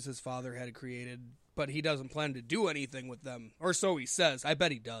pay-per-views his father had created, but he doesn't plan to do anything with them, or so he says. I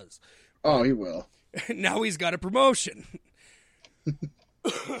bet he does. Oh, he will. Now he's got a promotion.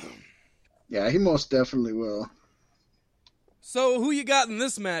 Yeah, he most definitely will. So who you got in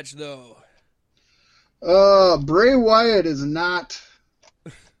this match, though? Bray Wyatt is not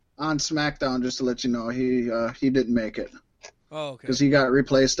on SmackDown. Just to let you know, he didn't make it Oh, okay. because he got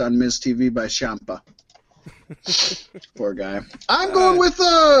replaced on Miz TV by Ciampa. Poor guy. I'm going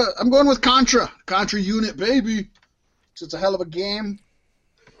with Contra Unit, baby. It's a hell of a game,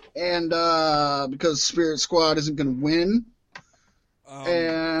 and because Spirit Squad isn't going to win,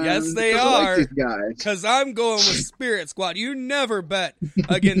 And yes, they because I are. like these guys. Because I'm going with Spirit Squad. You never bet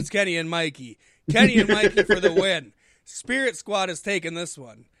against Kenny and Mikey. Kenny and Mikey for the win. Spirit Squad has taken this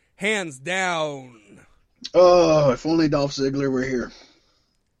one. Hands down. Oh, if only Dolph Ziggler were here.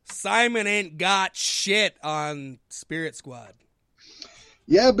 Simon ain't got shit on Spirit Squad.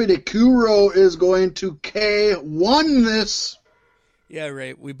 Yeah, but Ikuro is going to K1 this. Yeah,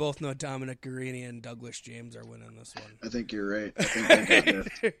 right. We both know Dominic Guarini and Douglas James are winning this one. I think you're right. I think I got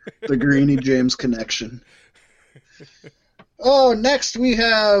the Guarini-James connection. Oh, next we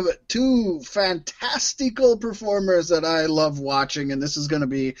have two fantastical performers that I love watching, and this is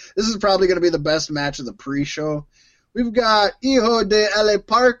probably going to be the best match of the pre-show. We've got Hijo de LA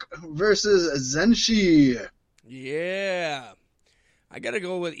Park versus Zenshi. Yeah. I got to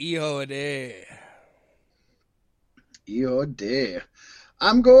go with Hijo de. Hijo de.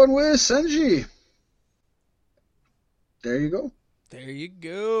 I'm going with Senji. There you go. There you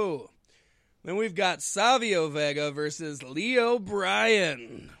go. Then we've got Savio Vega versus Leo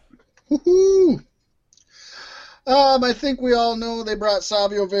Bryan. Woohoo! I think we all know they brought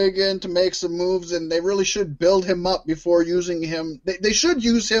Savio Vega in to make some moves, and they really should build him up before using him. They should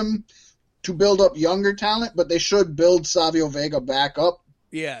use him to build up younger talent, but they should build Savio Vega back up.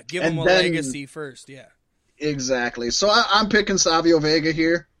 Yeah, give him a legacy first, yeah. Exactly. So I'm picking Savio Vega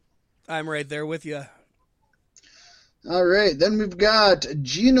here. I'm right there with you. All right, then we've got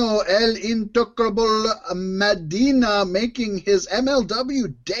Gino El Intocable Medina making his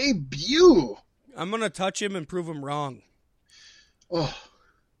MLW debut. I'm going to touch him and prove him wrong. Oh,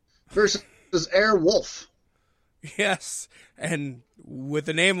 versus Airwolf. Yes, and with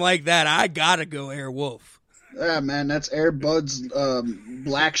a name like that, I got to go Airwolf. Yeah, man, that's Airbud's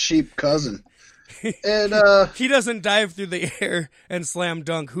black sheep cousin. And he doesn't dive through the air and slam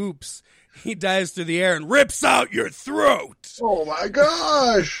dunk hoops. He dives through the air and rips out your throat. Oh my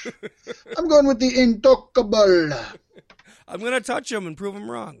gosh! I'm going with the Intocable. I'm going to touch him and prove him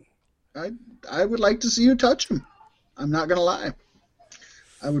wrong. I would like to see you touch him. I'm not going to lie.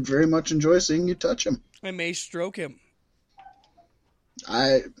 I would very much enjoy seeing you touch him. I may stroke him.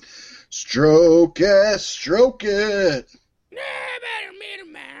 Stroke it.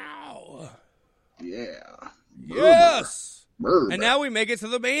 Yeah. Yes. Murder. And now we make it to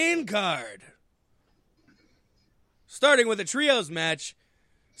the main card. Starting with a trios match,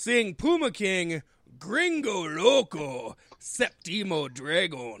 seeing Puma King, Gringo Loco, Septimo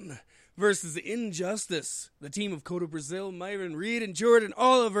Dragon versus Injustice, the team of Cota Brazil, Myron Reed, and Jordan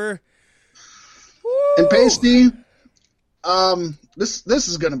Oliver. Woo! And Pasty, this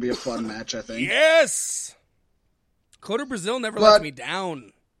is going to be a fun match, I think. Yes! Cota Brazil never lets me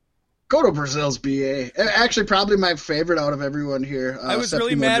down. Cota Brazil's BA. Actually, probably my favorite out of everyone here. I was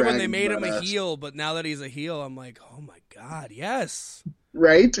really Septimo mad when Dragon they made him a badass. heel, but now that he's a heel, I'm like, oh my god, yes.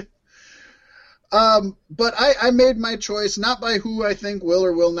 Right? But I made my choice not by who I think will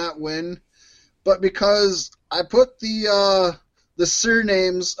or will not win, but because I put the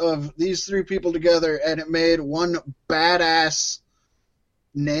surnames of these three people together and it made one badass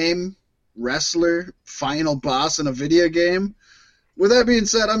name, wrestler, final boss in a video game. With that being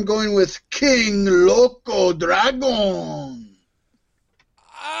said, I'm going with King Loco Dragon.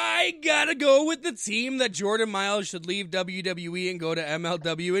 I gotta go with the team that Jordan Miles should leave WWE and go to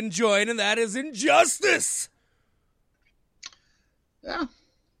MLW and join, and that is Injustice. Yeah,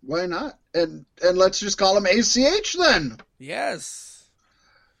 why not? And let's just call him ACH then. Yes.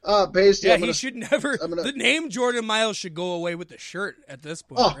 Pasty, Yeah, he should never. The name Jordan Miles should go away with the shirt at this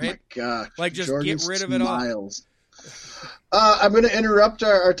point, Oh right? my gosh. Like, just Jordan get rid of it all. Miles. I'm going to interrupt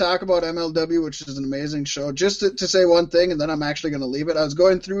our talk about MLW, which is an amazing show, just to say one thing, and then I'm actually going to leave it. I was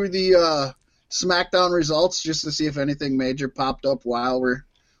going through the SmackDown results just to see if anything major popped up while we're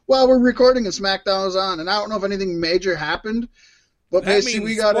recording and SmackDown was on, and I don't know if anything major happened. But That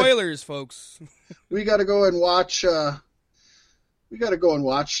basically, means spoilers, folks. we got to go and watch. We got to go and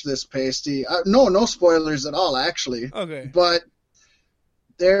watch this, Pasty. No spoilers at all, actually. Okay. But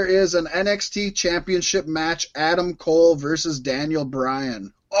there is an NXT Championship match: Adam Cole versus Daniel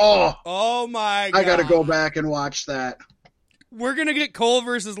Bryan. Oh my god! I got to go back and watch that. We're gonna get Cole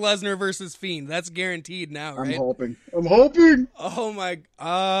versus Lesnar versus Fiend. That's guaranteed now, right? I'm hoping. Oh my.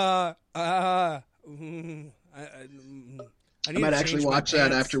 I might actually watch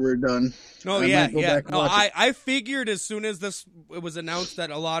that after we're done. No, yeah. No, I figured as soon as it was announced that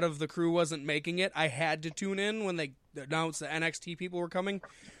a lot of the crew wasn't making it, I had to tune in when they announced the NXT people were coming.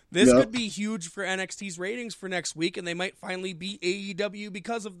 This could be huge for NXT's ratings for next week, and they might finally beat AEW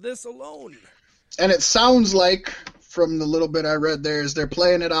because of this alone. And it sounds like, from the little bit I read there, is they're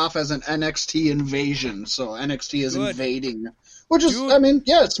playing it off as an NXT invasion. So NXT is invading Which is, Dude. I mean,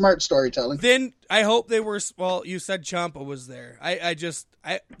 yeah, it's smart storytelling. Then I hope they were. Well, you said Ciampa was there.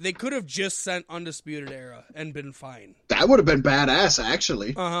 They could have just sent Undisputed Era and been fine. That would have been badass,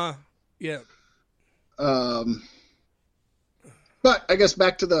 actually. Yeah. But I guess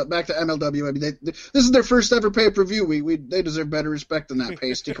back to MLW. I mean, this is their first ever pay-per-view. They deserve better respect than that,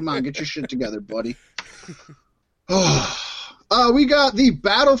 Pasty. Come on, get your shit together, buddy. We got the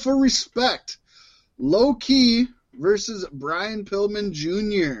Battle for Respect. Low Key versus Brian Pillman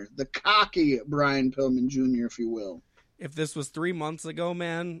Jr., the cocky Brian Pillman Jr., if you will. If this was 3 months ago,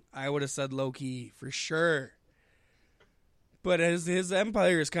 man, I would have said Low Key for sure. But his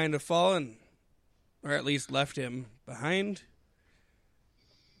empire has kind of fallen, or at least left him behind.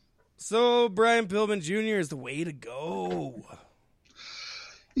 So Brian Pillman Jr. is the way to go.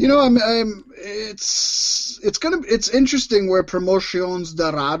 You know, it's interesting where Promociones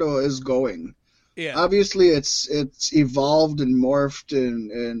Dorado is going. Yeah. Obviously, it's evolved and morphed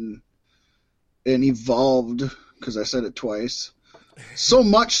and evolved, because I said it twice, so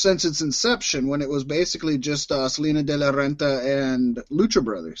much since its inception, when it was basically just Selena De La Renta and Lucha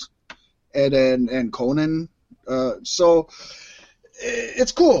Brothers, and Conan. So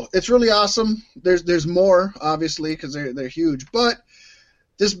it's cool. It's really awesome. There's more, obviously, because they're huge, but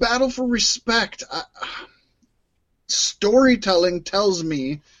this Battle for Respect, storytelling tells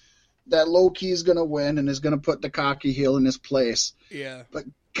me that Low Key is going to win and is going to put the cocky heel in his place. Yeah. But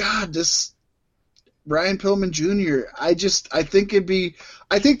God, this Brian Pillman Jr., I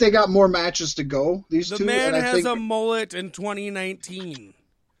think they got more matches to go, these two. The man has a mullet in 2019.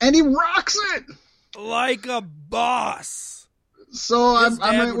 And he rocks it! Like a boss. So His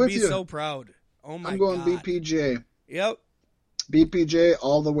I'm dad right would with be you. so proud. Oh my God. I'm going BPJ. Yep. BPJ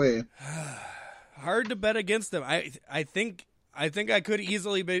all the way. Hard to bet against them. I think I could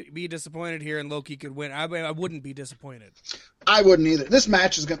easily be disappointed here, and Low Key could win. I wouldn't be disappointed. I wouldn't either.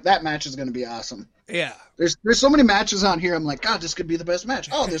 That match is gonna be awesome. Yeah. There's so many matches on here. I'm like, God, this could be the best match.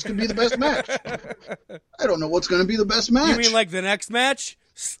 Oh, this could be the best match. I don't know what's gonna be the best match. You mean like the next match?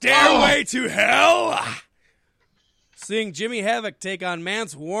 Stairway to Hell. Seeing Jimmy Havoc take on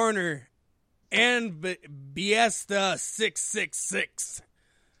Mance Warner and Biesta 666.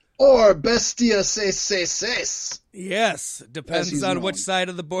 Or Bestia 666. Yes, depends on which side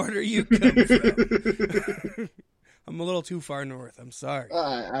of the border you come from. I'm a little too far north. I'm sorry.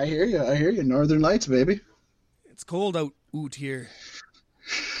 I hear you. Northern Lights, baby. It's cold out here.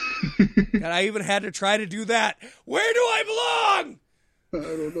 And I even had to try to do that. Where do I belong? I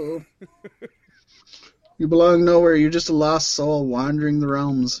don't know. You belong nowhere. You're just a lost soul wandering the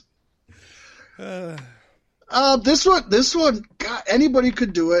realms. This one, God, anybody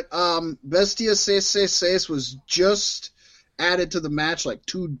could do it. Bestia 666 was just added to the match like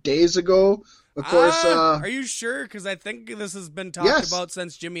 2 days ago. Of course. Are you sure? Because I think this has been talked about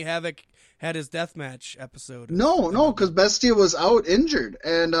since Jimmy Havoc had his deathmatch episode. No, because Bestia was out injured,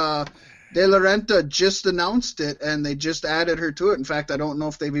 and De La Renta just announced it, and they just added her to it. In fact, I don't know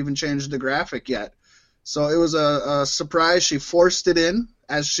if they've even changed the graphic yet. So it was a surprise. She forced it in,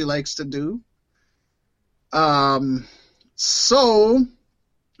 as she likes to do. So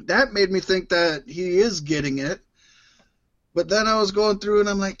that made me think that he is getting it. But then I was going through and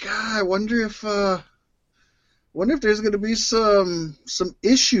I'm like, God, I wonder if there's going to be some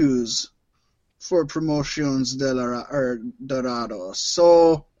issues for Promociones Dorado.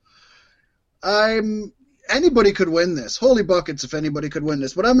 So anybody could win this. Holy buckets if anybody could win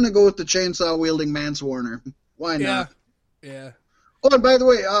this. But I'm going to go with the chainsaw wielding Mance Warner. Why not? Yeah. Oh, and by the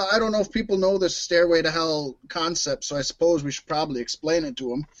way, I don't know if people know this Stairway to Hell concept, so I suppose we should probably explain it to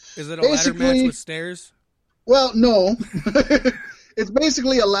them. Is it a ladder match with stairs? Well, no. It's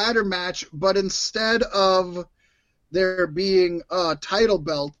basically a ladder match, but instead of there being a title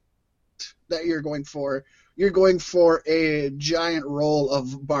belt that you're going for a giant roll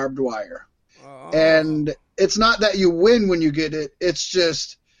of barbed wire. Oh. And it's not that you win when you get it, it's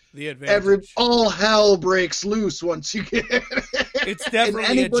just the advantage. All hell breaks loose once you get it. It's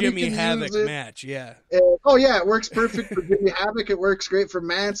definitely a Jimmy Havoc match, yeah. Oh, yeah, it works perfect for Jimmy Havoc. It works great for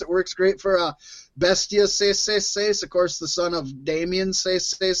Mance. It works great for Bestia 666, of course, the son of Damien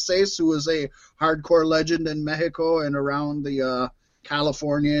 666, who was a hardcore legend in Mexico and around the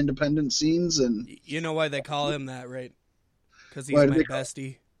California independent scenes. And you know why they call him that, right? Because he's my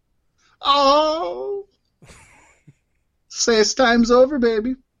bestie. Oh! 6 times over,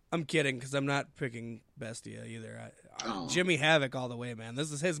 baby. I'm kidding, because I'm not picking Bestia either. Jimmy Havoc all the way, man. This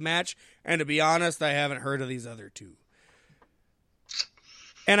is his match, and to be honest, I haven't heard of these other two.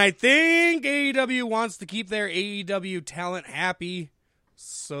 And I think AEW wants to keep their AEW talent happy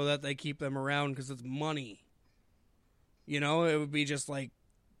so that they keep them around because it's money. You know, it would be just like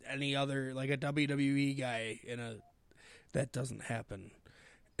any other, like a WWE guy that doesn't happen.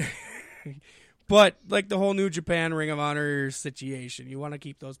 But like the whole New Japan Ring of Honor situation, you want to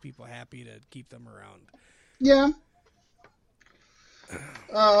keep those people happy to keep them around. Yeah.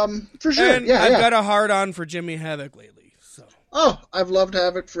 For sure. And I've got a hard on for Jimmy Havoc lately. So. Oh, I've loved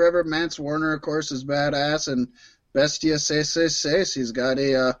Havoc forever. Mance Warner, of course, is badass, and Bestia Seis. He's got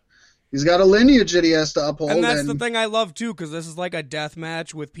a lineage that he has to uphold. And that's the thing I love too, because this is like a death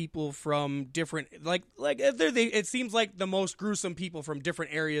match with people from different, it seems like the most gruesome people from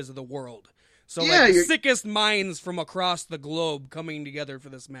different areas of the world. So the sickest minds from across the globe coming together for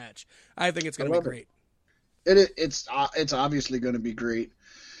this match. I think it's going to be great. It's obviously going to be great.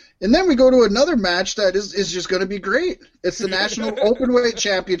 And then we go to another match that is just going to be great. It's the National Openweight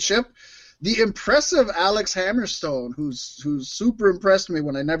Championship. The impressive Alex Hammerstone, who's super impressed me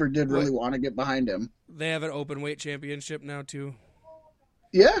when I never did really want to get behind him. They have an Openweight Championship now, too?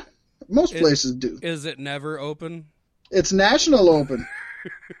 Yeah, most places do. Is it never open? It's National Open.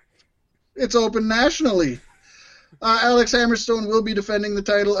 It's open nationally. Alex Hammerstone will be defending the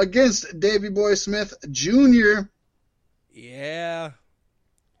title against Davey Boy Smith Jr. Yeah.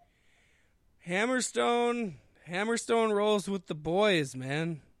 Hammerstone rolls with the boys,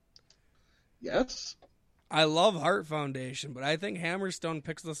 man. Yes. I love Heart Foundation, but I think Hammerstone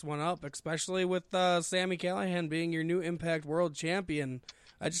picks this one up, especially with Sami Callihan being your new Impact World Champion.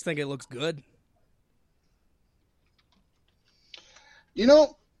 I just think it looks good. You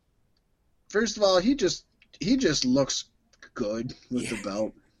know, first of all, he just looks good with the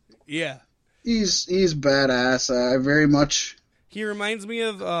belt. Yeah. He's badass. I very much. He reminds me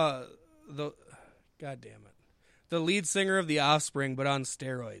of the lead singer of The Offspring, but on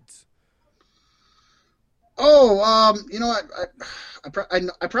steroids. Oh, you know what?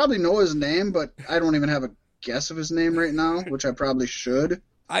 I probably know his name, but I don't even have a guess of his name right now, which I probably should.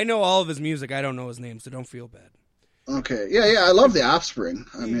 I know all of his music. I don't know his name, so don't feel bad. Okay. Yeah. I love The Offspring.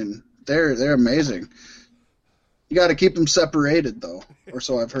 I mean, they're amazing. You got to keep them separated, though, or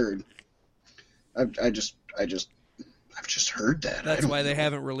so I've heard. I've just heard that. That's why they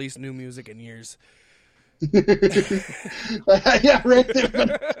haven't released new music in years. Yeah, right.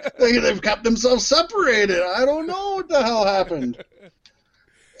 They've kept themselves separated. I don't know what the hell happened.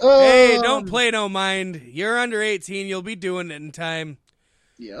 Hey, don't play no mind. You're under 18. You'll be doing it in time.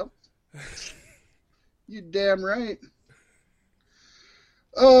 Yep. You damn right.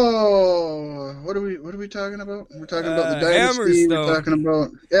 Oh, what are we talking about? We're talking about the dynasty. Hammerstone. We're talking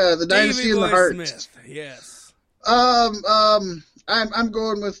about the dynasty and the heart. Smith. Yes. I'm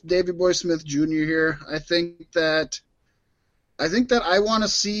going with Davey Boy Smith Jr. here. I think that I want to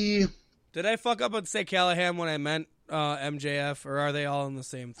see. Did I fuck up and say Callahan when I meant MJF, or are they all in the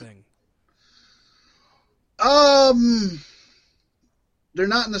same thing? They're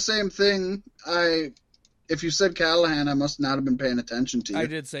not in the same thing. If you said Callahan, I must not have been paying attention to you. I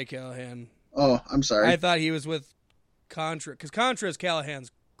did say Callahan. Oh, I'm sorry. I thought he was with Contra, because Contra is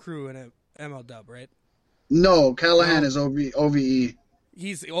Callahan's crew in MLW, right? No, Callahan is OVE.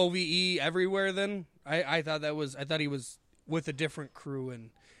 He's OVE everywhere. Then I thought he was with a different crew, and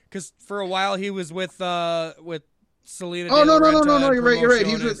because for a while he was with Selena. Oh no! You're right.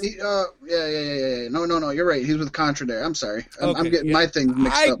 He's with yeah. No. You're right. He's with Contra there. I'm sorry. I'm getting my things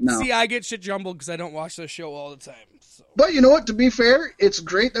mixed up now. See, I get shit jumbled because I don't watch the show all the time. So. But you know what? To be fair, it's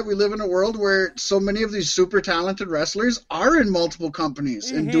great that we live in a world where so many of these super talented wrestlers are in multiple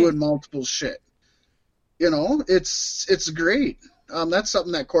companies and doing multiple shit. You know, it's great. That's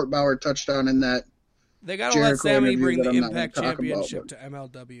something that Court Bauer touched on in that. They got to let Sammy bring the Impact Championship to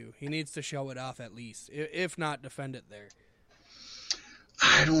MLW. He needs to show it off at least, if not defend it there.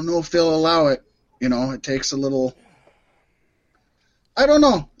 I don't know if they'll allow it. You know, it takes a little. I don't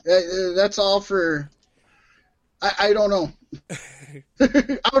know. That's all for. I don't know.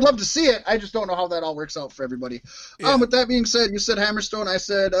 I would love to see it. I just don't know how that all works out for everybody. Yeah. With that being said, you said Hammerstone. I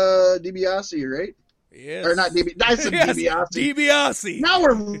said DiBiase, right? Yes. Or not DiBiase. I said DiBiase. DiBiase. Now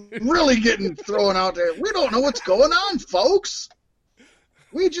we're really getting thrown out there. We don't know what's going on, folks.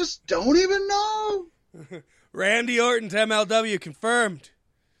 We just don't even know. Randy Orton to MLW confirmed.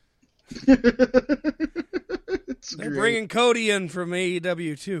 They're bringing Cody in from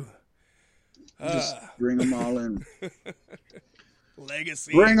AEW too. Just bring them all in.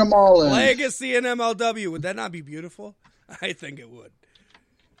 Legacy. Bring them all in. Legacy in MLW. Would that not be beautiful? I think it would.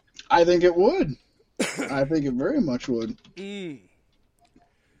 I think it would. I think it very much would.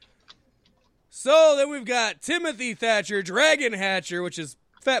 So then we've got Timothy Thatcher, Dragon Hatcher, which is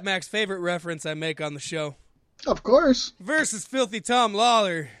Fat Mac's favorite reference I make on the show. Of course. Versus Filthy Tom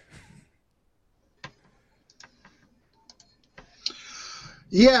Lawler.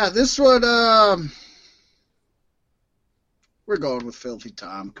 Yeah, this one, we're going with Filthy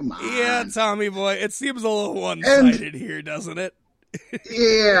Tom. Come on. Yeah, Tommy boy. It seems a little one-sided here, doesn't it?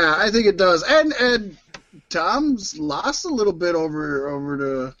 Yeah, I think it does. And Tom's lost a little bit over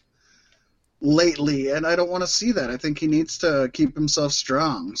the lately, and I don't want to see that. I think he needs to keep himself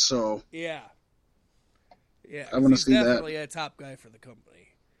strong. So yeah, I want to see that. He's definitely a top guy for the company.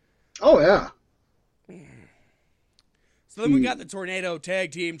 Oh yeah. So then we got the Tornado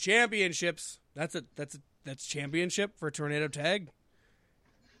Tag Team Championships. That's championship for Tornado Tag.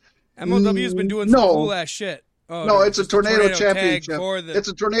 MLW's been doing some cool ass shit. Oh, no, it's a tornado championship. It's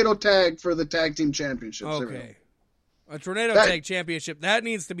a tornado tag for the tag team championships. Okay. A tornado tag championship. That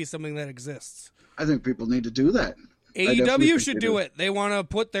needs to be something that exists. I think people need to do that. AEW should do it. They want to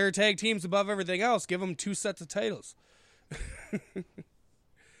put their tag teams above everything else. Give them 2 sets of titles.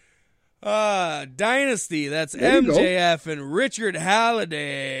 Dynasty. That's MJF and Richard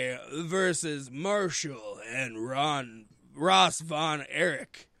Halliday versus Marshall and Ross Von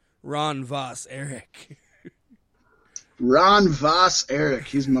Erich. Ron Voss Eric. Ron Voss Eric.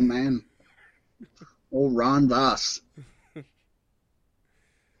 He's my man. Old Ron Voss.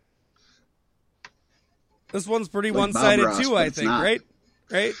 This one's pretty one-sided Ross, too, I think, right?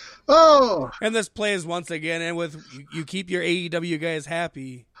 Right? Oh! And this plays once again, and with you keep your AEW guys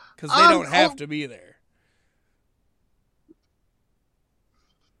happy, because they don't have to be there.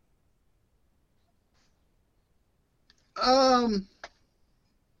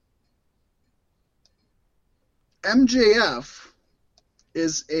 MJF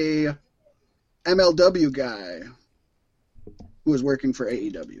is a MLW guy who is working for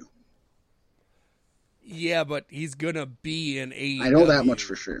AEW. Yeah, but he's gonna be in AEW. I know that much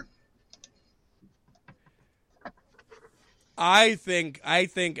for sure. I think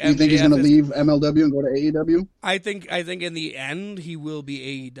MJF. You think he's gonna leave MLW and go to AEW? I think in the end he will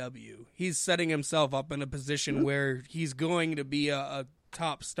be AEW. He's setting himself up in a position where he's going to be a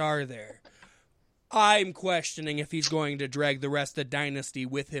top star there. I'm questioning if he's going to drag the rest of Dynasty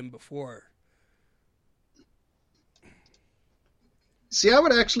with him before. See, I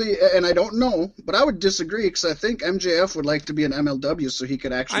would actually, and I don't know, but I would disagree because I think MJF would like to be an MLW so he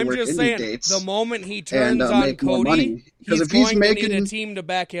could actually work indie dates. The moment he turns on Cody, he's going to need a team to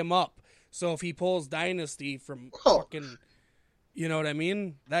back him up. So if he pulls Dynasty from fucking, you know what I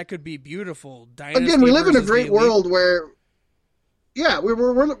mean? That could be beautiful. Dynasty again, we live in a great world where,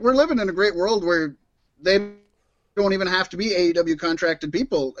 we're living in a great world where they don't even have to be AEW contracted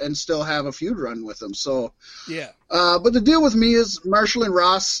people and still have a feud run with them. So yeah. But the deal with me is Marshall and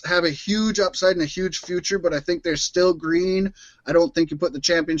Ross have a huge upside and a huge future, but I think they're still green. I don't think you put the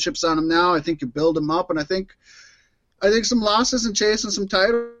championships on them now. I think you build them up, and I think some losses and chasing some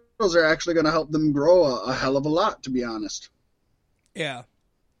titles are actually going to help them grow a hell of a lot, to be honest. Yeah.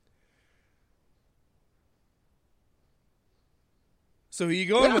 So who are you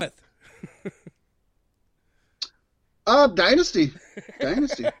going with? Dynasty.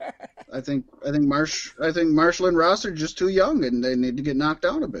 I think Marshall and Ross are just too young and they need to get knocked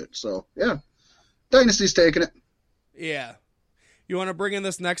down a bit. So yeah, Dynasty's taking it. Yeah. You want to bring in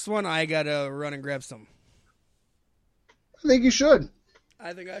this next one? I gotta run and grab some. I think you should.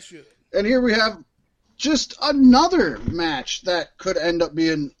 I think I should. And here we have just another match that could end up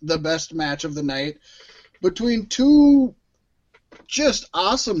being the best match of the night between two just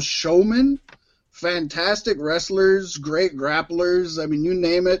awesome showmen. Fantastic wrestlers, great grapplers. I mean, you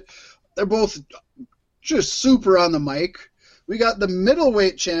name it. They're both just super on the mic. We got the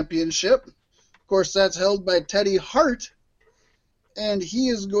middleweight championship. Of course, that's held by Teddy Hart. And he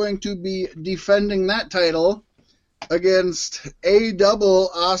is going to be defending that title against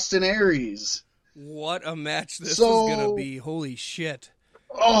A-Double Austin Aries. What a match this is going to be. Holy shit.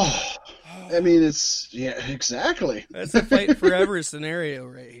 Oh, I mean, exactly. That's a fight forever scenario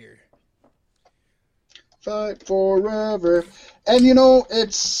right here. Fight forever. And, you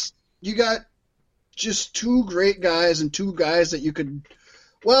got just two great guys and two guys that you could,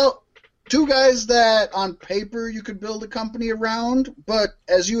 two guys that on paper you could build a company around, but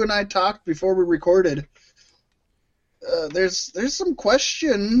as you and I talked before we recorded, there's some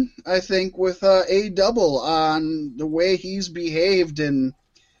question, I think, with A-Double on the way he's behaved in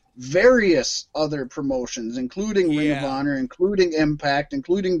various other promotions, including Ring of Honor, including Impact,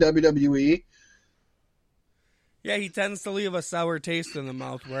 including WWE. Yeah, he tends to leave a sour taste in the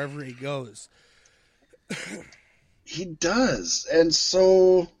mouth wherever he goes. He does, and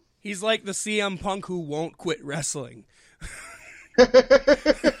so... He's like the CM Punk who won't quit wrestling.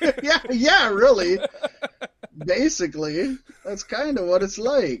 yeah, really. Basically, that's kind of what it's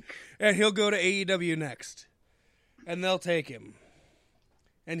like. And he'll go to AEW next. And they'll take him.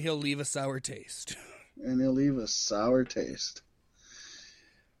 And he'll leave a sour taste. And he'll leave a sour taste.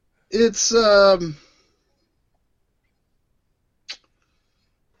 It's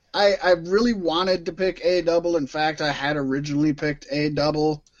I really wanted to pick A double. In fact, I had originally picked A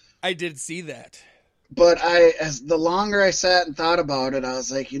double. I did see that. But as the longer I sat and thought about it, I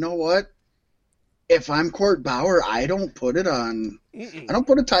was like, you know what? If I'm Court Bauer, I don't put it on. I don't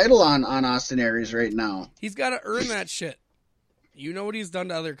put a title on Austin Aries right now. He's got to earn that shit. You know what he's done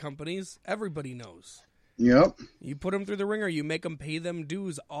to other companies? Everybody knows. Yep. You put him through the ringer, you make him pay them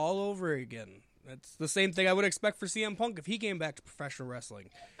dues all over again. That's the same thing I would expect for CM Punk if he came back to professional wrestling.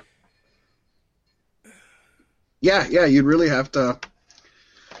 Yeah, you'd really have to.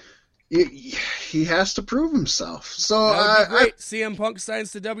 He has to prove himself. So that would be great. CM Punk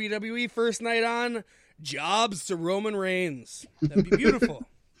signs to WWE first night on, jobs to Roman Reigns. That'd be beautiful.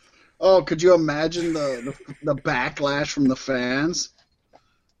 Oh, could you imagine the backlash from the fans?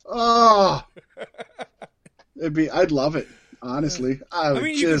 Oh, I'd love it. Honestly, I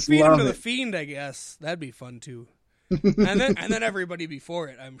mean, you could just feed him love to the it. Fiend, I guess. That'd be fun too. and then everybody before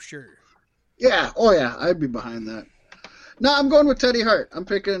it, I'm sure. Yeah. Oh yeah, I'd be behind that. No, I'm going with Teddy Hart. I'm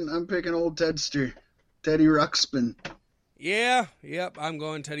picking old Tedster, Teddy Ruxpin. Yeah. Yep. I'm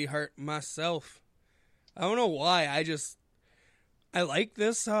going Teddy Hart myself. I don't know why. I like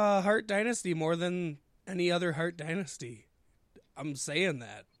this Hart Dynasty more than any other Hart Dynasty. I'm saying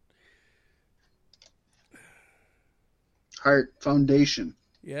that. Hart Foundation.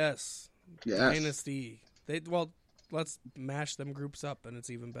 Yes. Dynasty. Let's mash them groups up and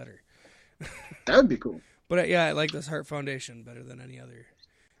it's even better. That would be cool. But yeah, I like this Hart Foundation better than any other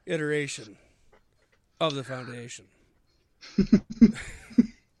iteration of the foundation.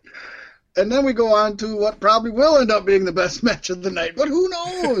 And then we go on to what probably will end up being the best match of the night, but who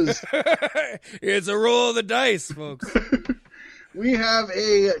knows? It's a roll of the dice, folks. We have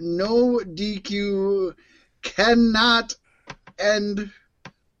a no DQ, cannot end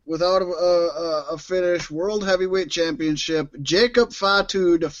without a finish World Heavyweight Championship. Jacob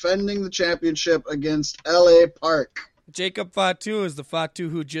Fatu defending the championship against LA Park. Jacob Fatu is the Fatu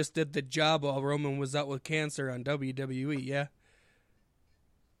who just did the job while Roman was out with cancer on WWE, yeah?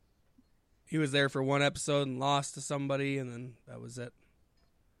 He was there for one episode and lost to somebody, and then that was it.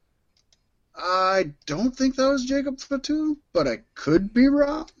 I don't think that was Jacob Fatu, but I could be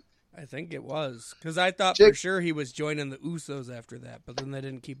wrong. I think it was, because I thought for sure he was joining the Usos after that, but then they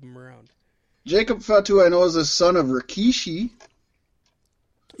didn't keep him around. Jacob Fatu, I know, is the son of Rikishi.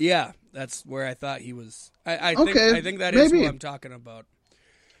 Yeah, that's where I thought he was. I think that maybe. is who I'm talking about.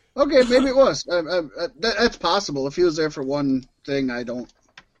 Okay, maybe it was. That's possible. If he was there for one thing, I don't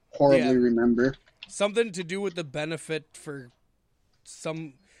horribly remember. Something to do with the benefit for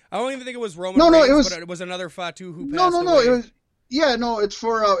some. I don't even think it was Roman Reigns, but it was another Fatu who passed away. It was. Yeah, no, it's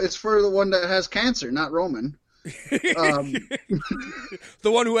for the one that has cancer, not Roman. The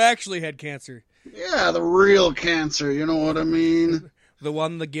one who actually had cancer. Yeah, the real cancer. You know what I mean? The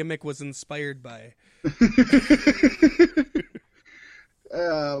one the gimmick was inspired by. But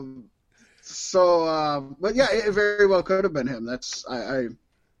yeah, it very well could have been him. I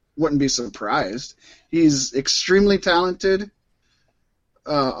wouldn't be surprised. He's extremely talented.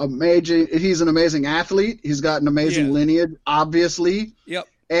 He's an amazing athlete. He's got an amazing lineage, obviously. Yep.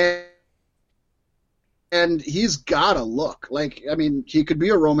 And he's got a look. Like, I mean, he could be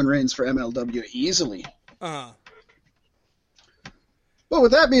a Roman Reigns for MLW easily. Uh-huh. But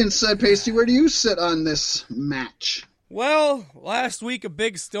with that being said, Pasty, where do you sit on this match? Well, last week a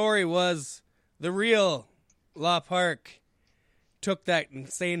big story was the real La Park took that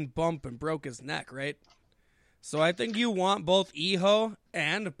insane bump and broke his neck, right? So I think you want both Iho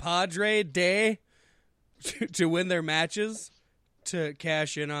and Padre Day to win their matches to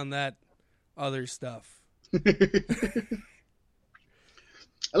cash in on that other stuff.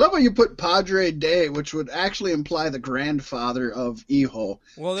 I love how you put Padre Day, which would actually imply the grandfather of Iho.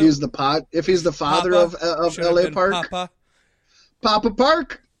 Well, if he's the father of LA Park. Papa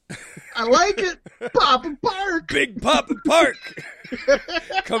Park. I like it. Papa Park. Big Papa Park.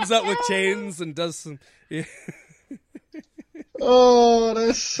 Comes out with chains and does some... Yeah. Oh,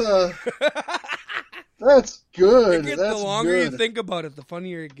 that's good. The longer you think about it, the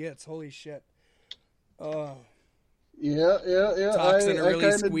funnier it gets. Holy shit. Oh. Yeah. Talks in a really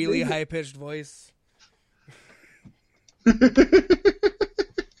squealy, high-pitched voice.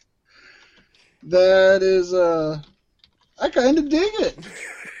 That is, I kind of dig it.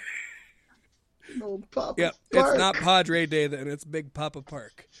 No, Papa Park. It's not Padre Day then, it's Big Papa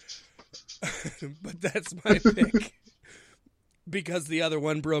Park. But that's my pick. because the other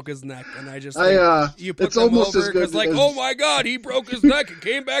one broke his neck, and I just you put it's them almost over as good because, like, as... oh my God, he broke his neck and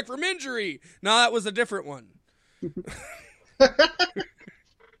came back from injury. No, that was a different one.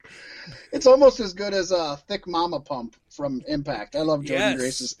 It's almost as good as Thick Mama Pump from Impact. I love Jordan Yes.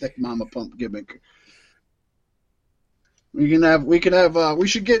 Grace's Thick Mama Pump gimmick. They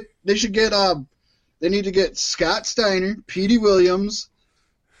need to get Scott Steiner, Petey Williams,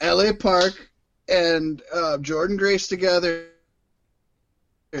 L.A. Park, and Jordan Grace together,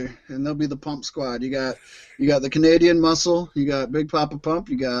 and they'll be the Pump Squad. You got the Canadian Muscle, you got Big Papa Pump,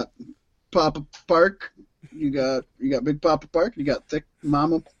 you got Papa Park, you got Big Papa Park, you got Thick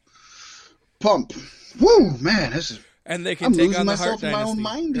Mama Pump. Woo, man, this is. And they can I'm take losing on the myself Hart in my Dynasty. own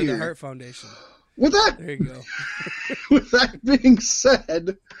mind They're the here. Hart Foundation. With that, There you go. with that being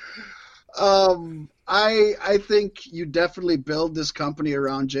said, I think you definitely build this company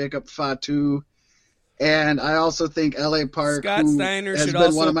around Jacob Fatu, and I also think L.A. Park, Scott who Steiner has should been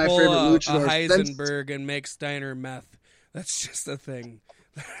also one of my pull favorite a luchadors. Heisenberg and make Steiner meth. That's just a thing.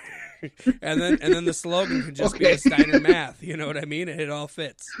 and then the slogan can just be Okay. a Steiner math. You know what I mean? It all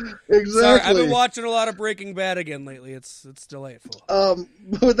fits. Exactly. Sorry, I've been watching a lot of Breaking Bad again lately. It's delightful.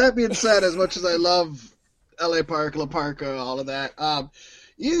 With that being said, as much as I love L.A. Park, La Parka, all of that,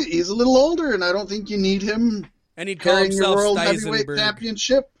 he's a little older, and I don't think you need him And he'd call carrying your himself world heavyweight Steisenberg.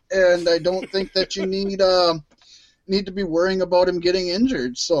 championship, and I don't think that you need to be worrying about him getting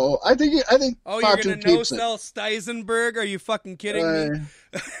injured. So I think Oh, you're Fatu gonna keeps it. no-sell Steisenberg? Are you fucking kidding me?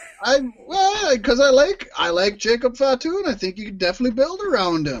 Because I like Jacob Fatu, and I think you could definitely build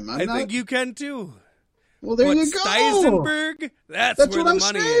around him. I think you can too. Well, there But you go. Steisenberg? That's That's where what the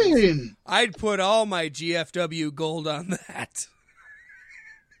I'm money is. saying. I'd put all my GFW gold on that.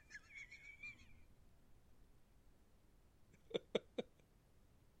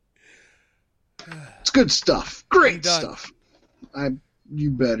 It's good stuff. Great I'm done. stuff.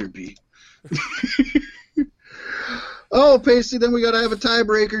 You better be. Oh, Pacey, then we got to have a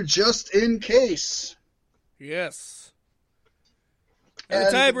tiebreaker just in case. Yes. And the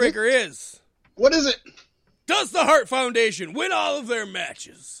And tiebreaker is, What is it? does the Hart Foundation win all of their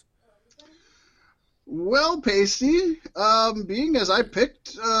matches? Well, Pacey, being as I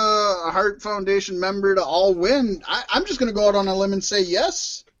picked a Hart Foundation member to all win, I'm just going to go out on a limb and say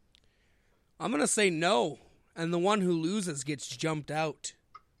yes. I'm going to say no. And the one who loses gets jumped out.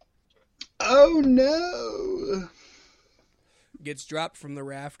 Oh, no. Gets dropped from the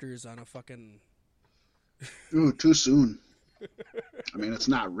rafters on a fucking... Ooh, too soon. I mean, it's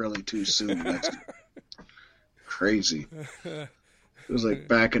not really too soon. That's crazy. It was like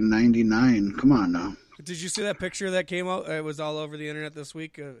back in 99. Come on now. Did you see that picture that came out? It was all over the internet this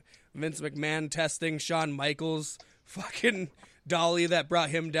week. Vince McMahon testing Shawn Michaels' fucking dolly that brought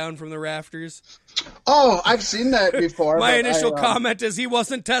him down from the rafters. Oh, I've seen that before. My but initial comment is he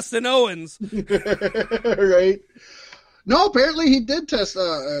wasn't testing Owens. Right. No, apparently he did test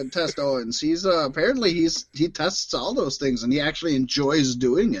Owens. He's apparently he tests all those things, and he actually enjoys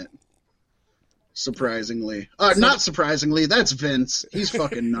doing it. Surprisingly, not surprisingly, that's Vince. He's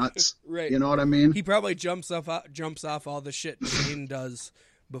fucking nuts. Right. You know what I mean? He probably jumps off all the shit Shane does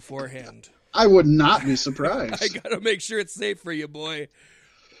beforehand. I would not be surprised. I gotta make sure it's safe for you, boy.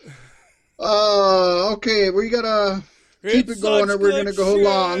 Okay, we gotta keep it going, or we're gonna go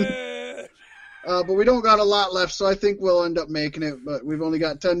long. But we don't got a lot left, so I think we'll end up making it. But we've only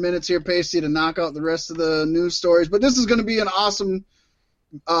got 10 minutes here, Pacey, to knock out the rest of the news stories. But this is going to be an awesome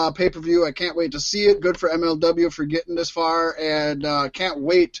pay-per-view. I can't wait to see it. Good for MLW for getting this far, and can't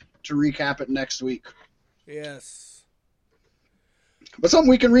wait to recap it next week. Yes. But something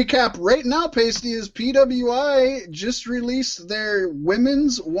we can recap right now, Pacey, is PWI just released their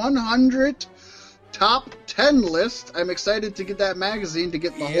Women's 100 Top 10 list. I'm excited to get that magazine to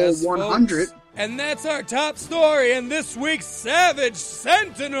get the whole 100. Folks. And that's our top story in this week's Savage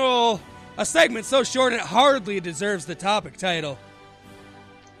Sentinel. A segment so short it hardly deserves the topic title.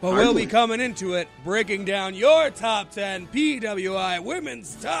 But we'll be coming into it, breaking down your top 10 PWI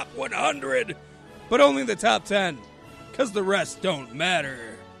Women's Top 100. But only the top 10, because the rest don't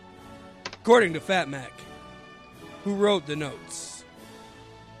matter. According to Fat Mac, who wrote the notes.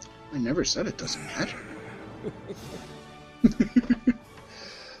 I never said it doesn't matter.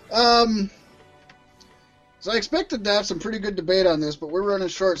 So I expected to have some pretty good debate on this, but we're running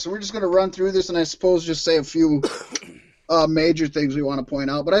short, so we're just going to run through this and I suppose just say a few major things we want to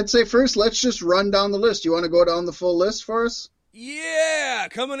point out. But I'd say first, let's just run down the list. You want to go down the full list for us? Yeah,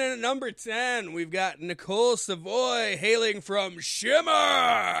 coming in at number 10, we've got Nicole Savoy hailing from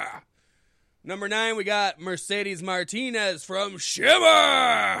Shimmer. Number 9, we got Mercedes Martinez from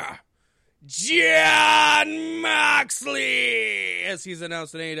Shimmer. Jon Moxley, as he's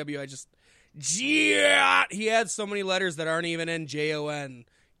announced in AEW. He had so many letters that aren't even in JON.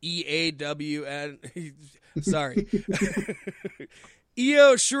 EAWN. Sorry.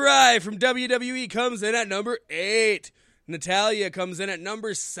 Io Shirai from WWE comes in at number 8. Natalya comes in at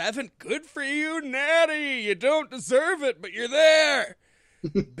number 7. Good for you, Natty. You don't deserve it, but you're there.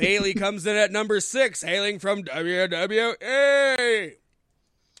 Bayley comes in at number 6, hailing from WWE.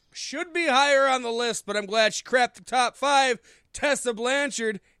 Should be higher on the list, but I'm glad she crapped the top 5. Tessa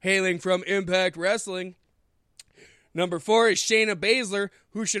Blanchard, hailing from Impact Wrestling. Number 4 is Shayna Baszler,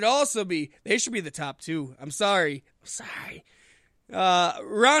 who should also be, they should be the top 2. I'm sorry.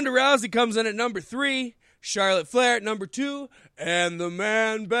 Ronda Rousey comes in at number 3. Charlotte Flair at number 2. And the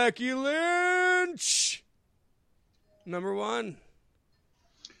man, Becky Lynch, number 1.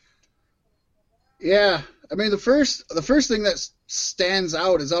 Yeah, I mean, the first thing that stands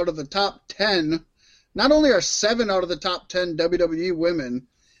out is out of the top 10, not only are 7 out of the top 10 WWE women,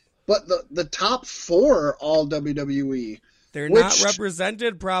 but the top 4 are all WWE. They're not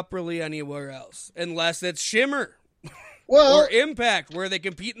represented properly anywhere else, unless it's Shimmer or Impact, where they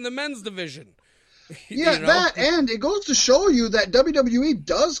compete in the men's division. Yeah, that, and it goes to show you that WWE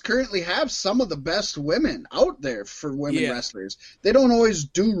does currently have some of the best women out there for women wrestlers. They don't always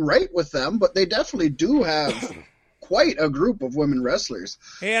do right with them, but they definitely do have quite a group of women wrestlers.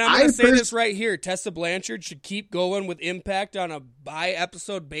 Hey, and I'm going to say this right here. Tessa Blanchard should keep going with Impact on a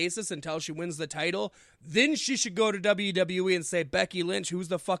by-episode basis until she wins the title. Then she should go to WWE and say, Becky Lynch, who's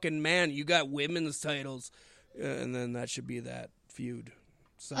the fucking man? You got women's titles. And then that should be that feud.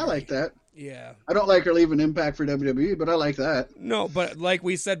 Sorry. I like that. Yeah. I don't like her leaving Impact for WWE, but I like that. No, but like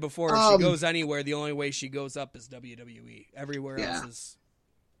we said before, if she goes anywhere, the only way she goes up is WWE. Everywhere else is...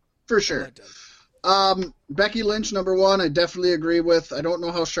 For sure. Becky Lynch, number 1, I definitely agree with. I don't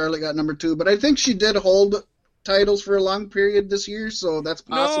know how Charlotte got number 2, but I think she did hold titles for a long period this year, so that's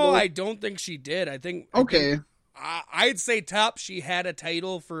possible. No, I don't think she did. I'd say top, she had a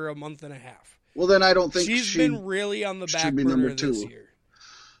title for a month and a half. Well, then I don't think she's been really on the back burner this year.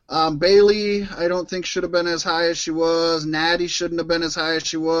 Bayley, I don't think should have been as high as she was. Natty shouldn't have been as high as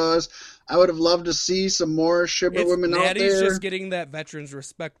she was. I would have loved to see some more Shibber women out there. Natty's just getting that veterans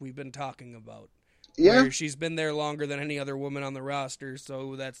respect we've been talking about. Yeah. Where she's been there longer than any other woman on the roster,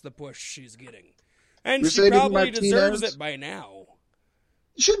 so that's the push she's getting. And Mercedes she probably Martinez deserves it by now.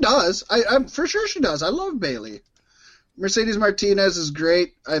 She does. I'm for sure she does. I love Bayley. Mercedes Martinez is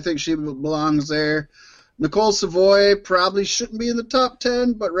great. I think she belongs there. Nicole Savoy probably shouldn't be in the top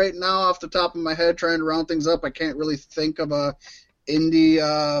 10, but right now, off the top of my head, trying to round things up, I can't really think of a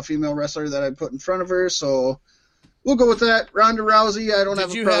indie female wrestler that I'd put in front of her, so we'll go with that. Ronda Rousey, I don't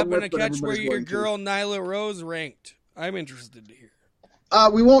have a problem with. Did you happen to catch where your girl Nyla Rose ranked? I'm interested to hear.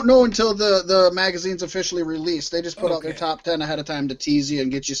 We won't know until the magazine's officially released. They just put out their top 10 ahead of time to tease you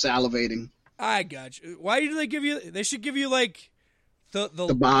and get you salivating. I got you. Why do they give you? They should give you like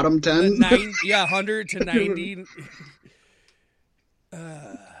the bottom 10. 100 to 90.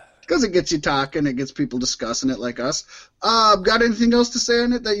 Because it gets you talking, it gets people discussing it like us. Got anything else to say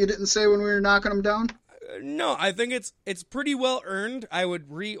on it that you didn't say when we were knocking them down? No, I think it's pretty well earned. I would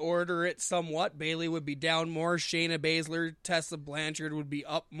reorder it somewhat. Bayley would be down more. Shayna Baszler, Tessa Blanchard would be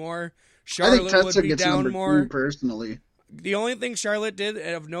up more. Charlotte would be down more. Personally, the only thing Charlotte did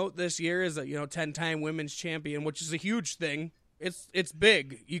of note this year is 10-time women's champion, which is a huge thing. It's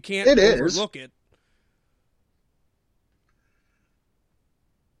big. You can't overlook it.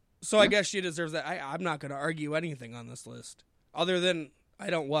 So I guess she deserves that. I'm not going to argue anything on this list, other than I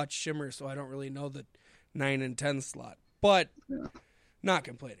don't watch Shimmer, so I don't really know the 9 and 10 slot. But not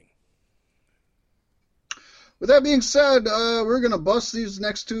complaining. With that being said, we're going to bust these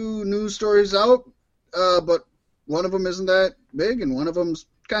next 2 news stories out, but one of them isn't that big, and one of them's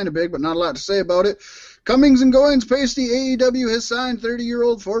kind of big, but not a lot to say about it. Comings and goings, Pasty. AEW has signed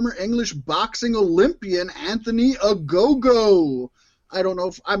 30-year-old former English boxing Olympian Anthony Ogogo. I don't know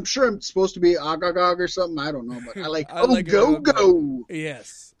if I'm sure I'm supposed to be Agagog or something. I don't know, but I like Ogogo.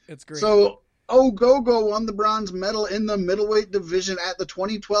 Yes, it's great. So Ogogo won the bronze medal in the middleweight division at the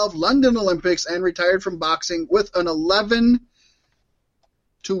 2012 London Olympics and retired from boxing with an 11-1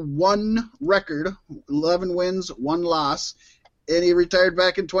 record, 11 wins, 1 loss, and he retired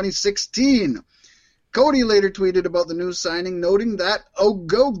back in 2016. Cody later tweeted about the news signing, noting that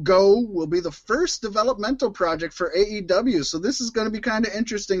Ogogo will be the first developmental project for AEW. So this is going to be kind of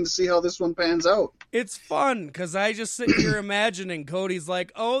interesting to see how this one pans out. It's fun because I just sit here imagining Cody's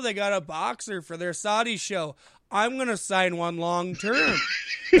like, oh, they got a boxer for their Saudi show. I'm going to sign one long term.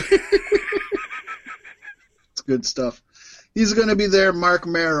 It's good stuff. He's going to be there, Mark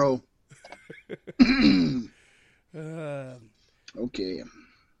Marrow. Okay.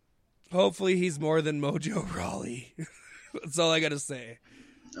 Hopefully he's more than Mojo Rawley. That's all I got to say.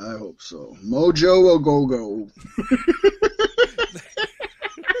 I hope so. Mojo a go-go.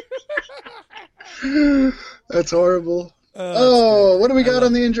 That's horrible. What do we got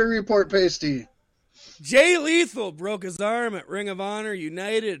on the injury report, Pasty? Jay Lethal broke his arm at Ring of Honor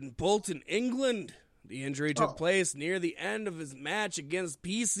United in Bolton, England. The injury took place near the end of his match against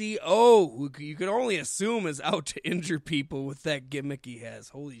PCO, who you could only assume is out to injure people with that gimmick he has.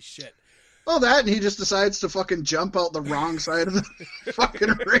 Holy shit. Oh, that, and he just decides to fucking jump out the wrong side of the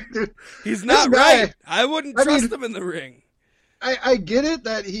fucking ring. Dude. He's not right. I wouldn't trust him in the ring. I get it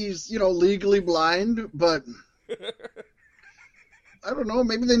that he's, legally blind, but I don't know.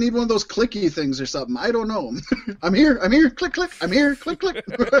 Maybe they need one of those clicky things or something. I don't know. I'm here, click, click. I'm here, click, click.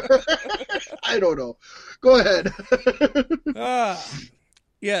 I don't know. Go ahead.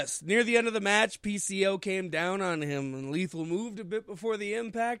 Yes, near the end of the match, PCO came down on him, and Lethal moved a bit before the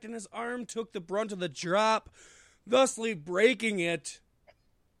impact, and his arm took the brunt of the drop, thusly breaking it.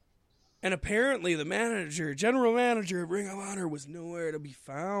 And apparently the general manager of Ring of Honor, was nowhere to be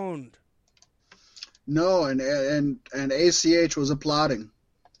found. No, and ACH was applauding.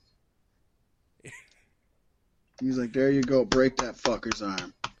 He's like, there you go, break that fucker's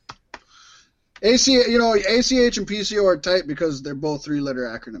arm. ACH and PCO are tight because they're both 3-letter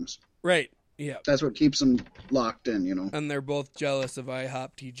acronyms. Right, yeah. That's what keeps them locked in, And they're both jealous of IHOP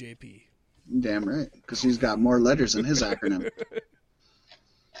TJP. Damn right, because he's got more letters in his acronym.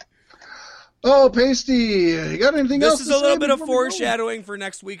 Oh, Pasty, you got anything else to say? This is a little bit of foreshadowing for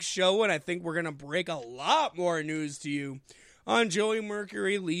next week's show, and I think we're going to break a lot more news to you on Joey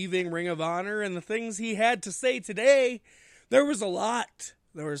Mercury leaving Ring of Honor and the things he had to say today. There was a lot.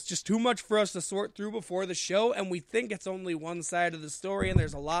 There was just too much for us to sort through before the show, and we think it's only one side of the story, and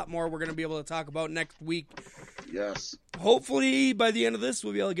there's a lot more we're going to be able to talk about next week. Yes. Hopefully, by the end of this,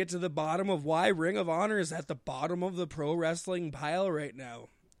 we'll be able to get to the bottom of why Ring of Honor is at the bottom of the pro wrestling pile right now.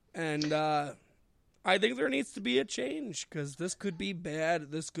 And I think there needs to be a change, because this could be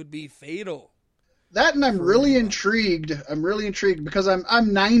bad. This could be fatal. That, and I'm really intrigued. I'm really intrigued because I'm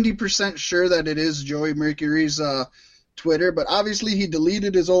 90% sure that it is Joey Mercury's Twitter, but obviously he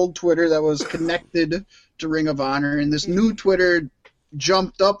deleted his old Twitter that was connected to Ring of Honor, and this new Twitter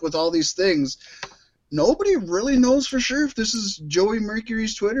jumped up with all these things. Nobody really knows for sure if this is Joey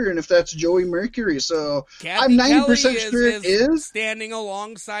Mercury's Twitter and if that's Joey Mercury, so I'm 90% sure it is. Standing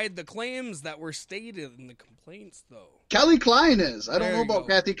alongside the claims that were stated in the complaints, though. Kelly Klein is. I don't know about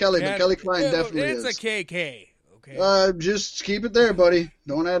Kathy Kelly, but Kelly Klein definitely is. It's a KK. Okay. Just keep it there, buddy.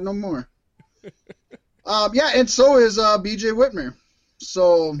 Don't add no more. And so is BJ Whitmer.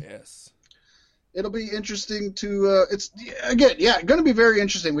 So yes, it'll be interesting to. Going to be very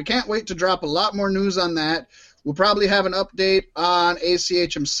interesting. We can't wait to drop a lot more news on that. We'll probably have an update on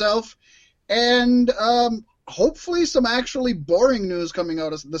ACH himself, and hopefully some actually boring news coming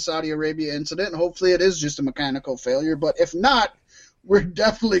out of the Saudi Arabia incident. And hopefully it is just a mechanical failure. But if not, we're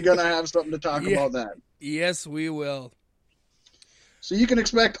definitely going to have something to talk about that. Yes, we will. So you can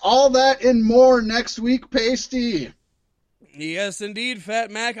expect all that and more next week, Pasty. Yes, indeed,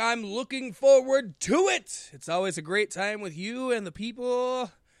 Fat Mac. I'm looking forward to it. It's always a great time with you and the people,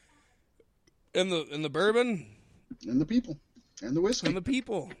 and the bourbon, and the people, and the whiskey, and the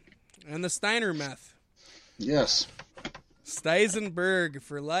people, and the Steiner meth. Yes, Steisenberg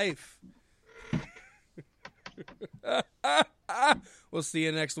for life. We'll see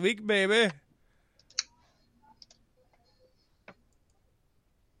you next week, baby.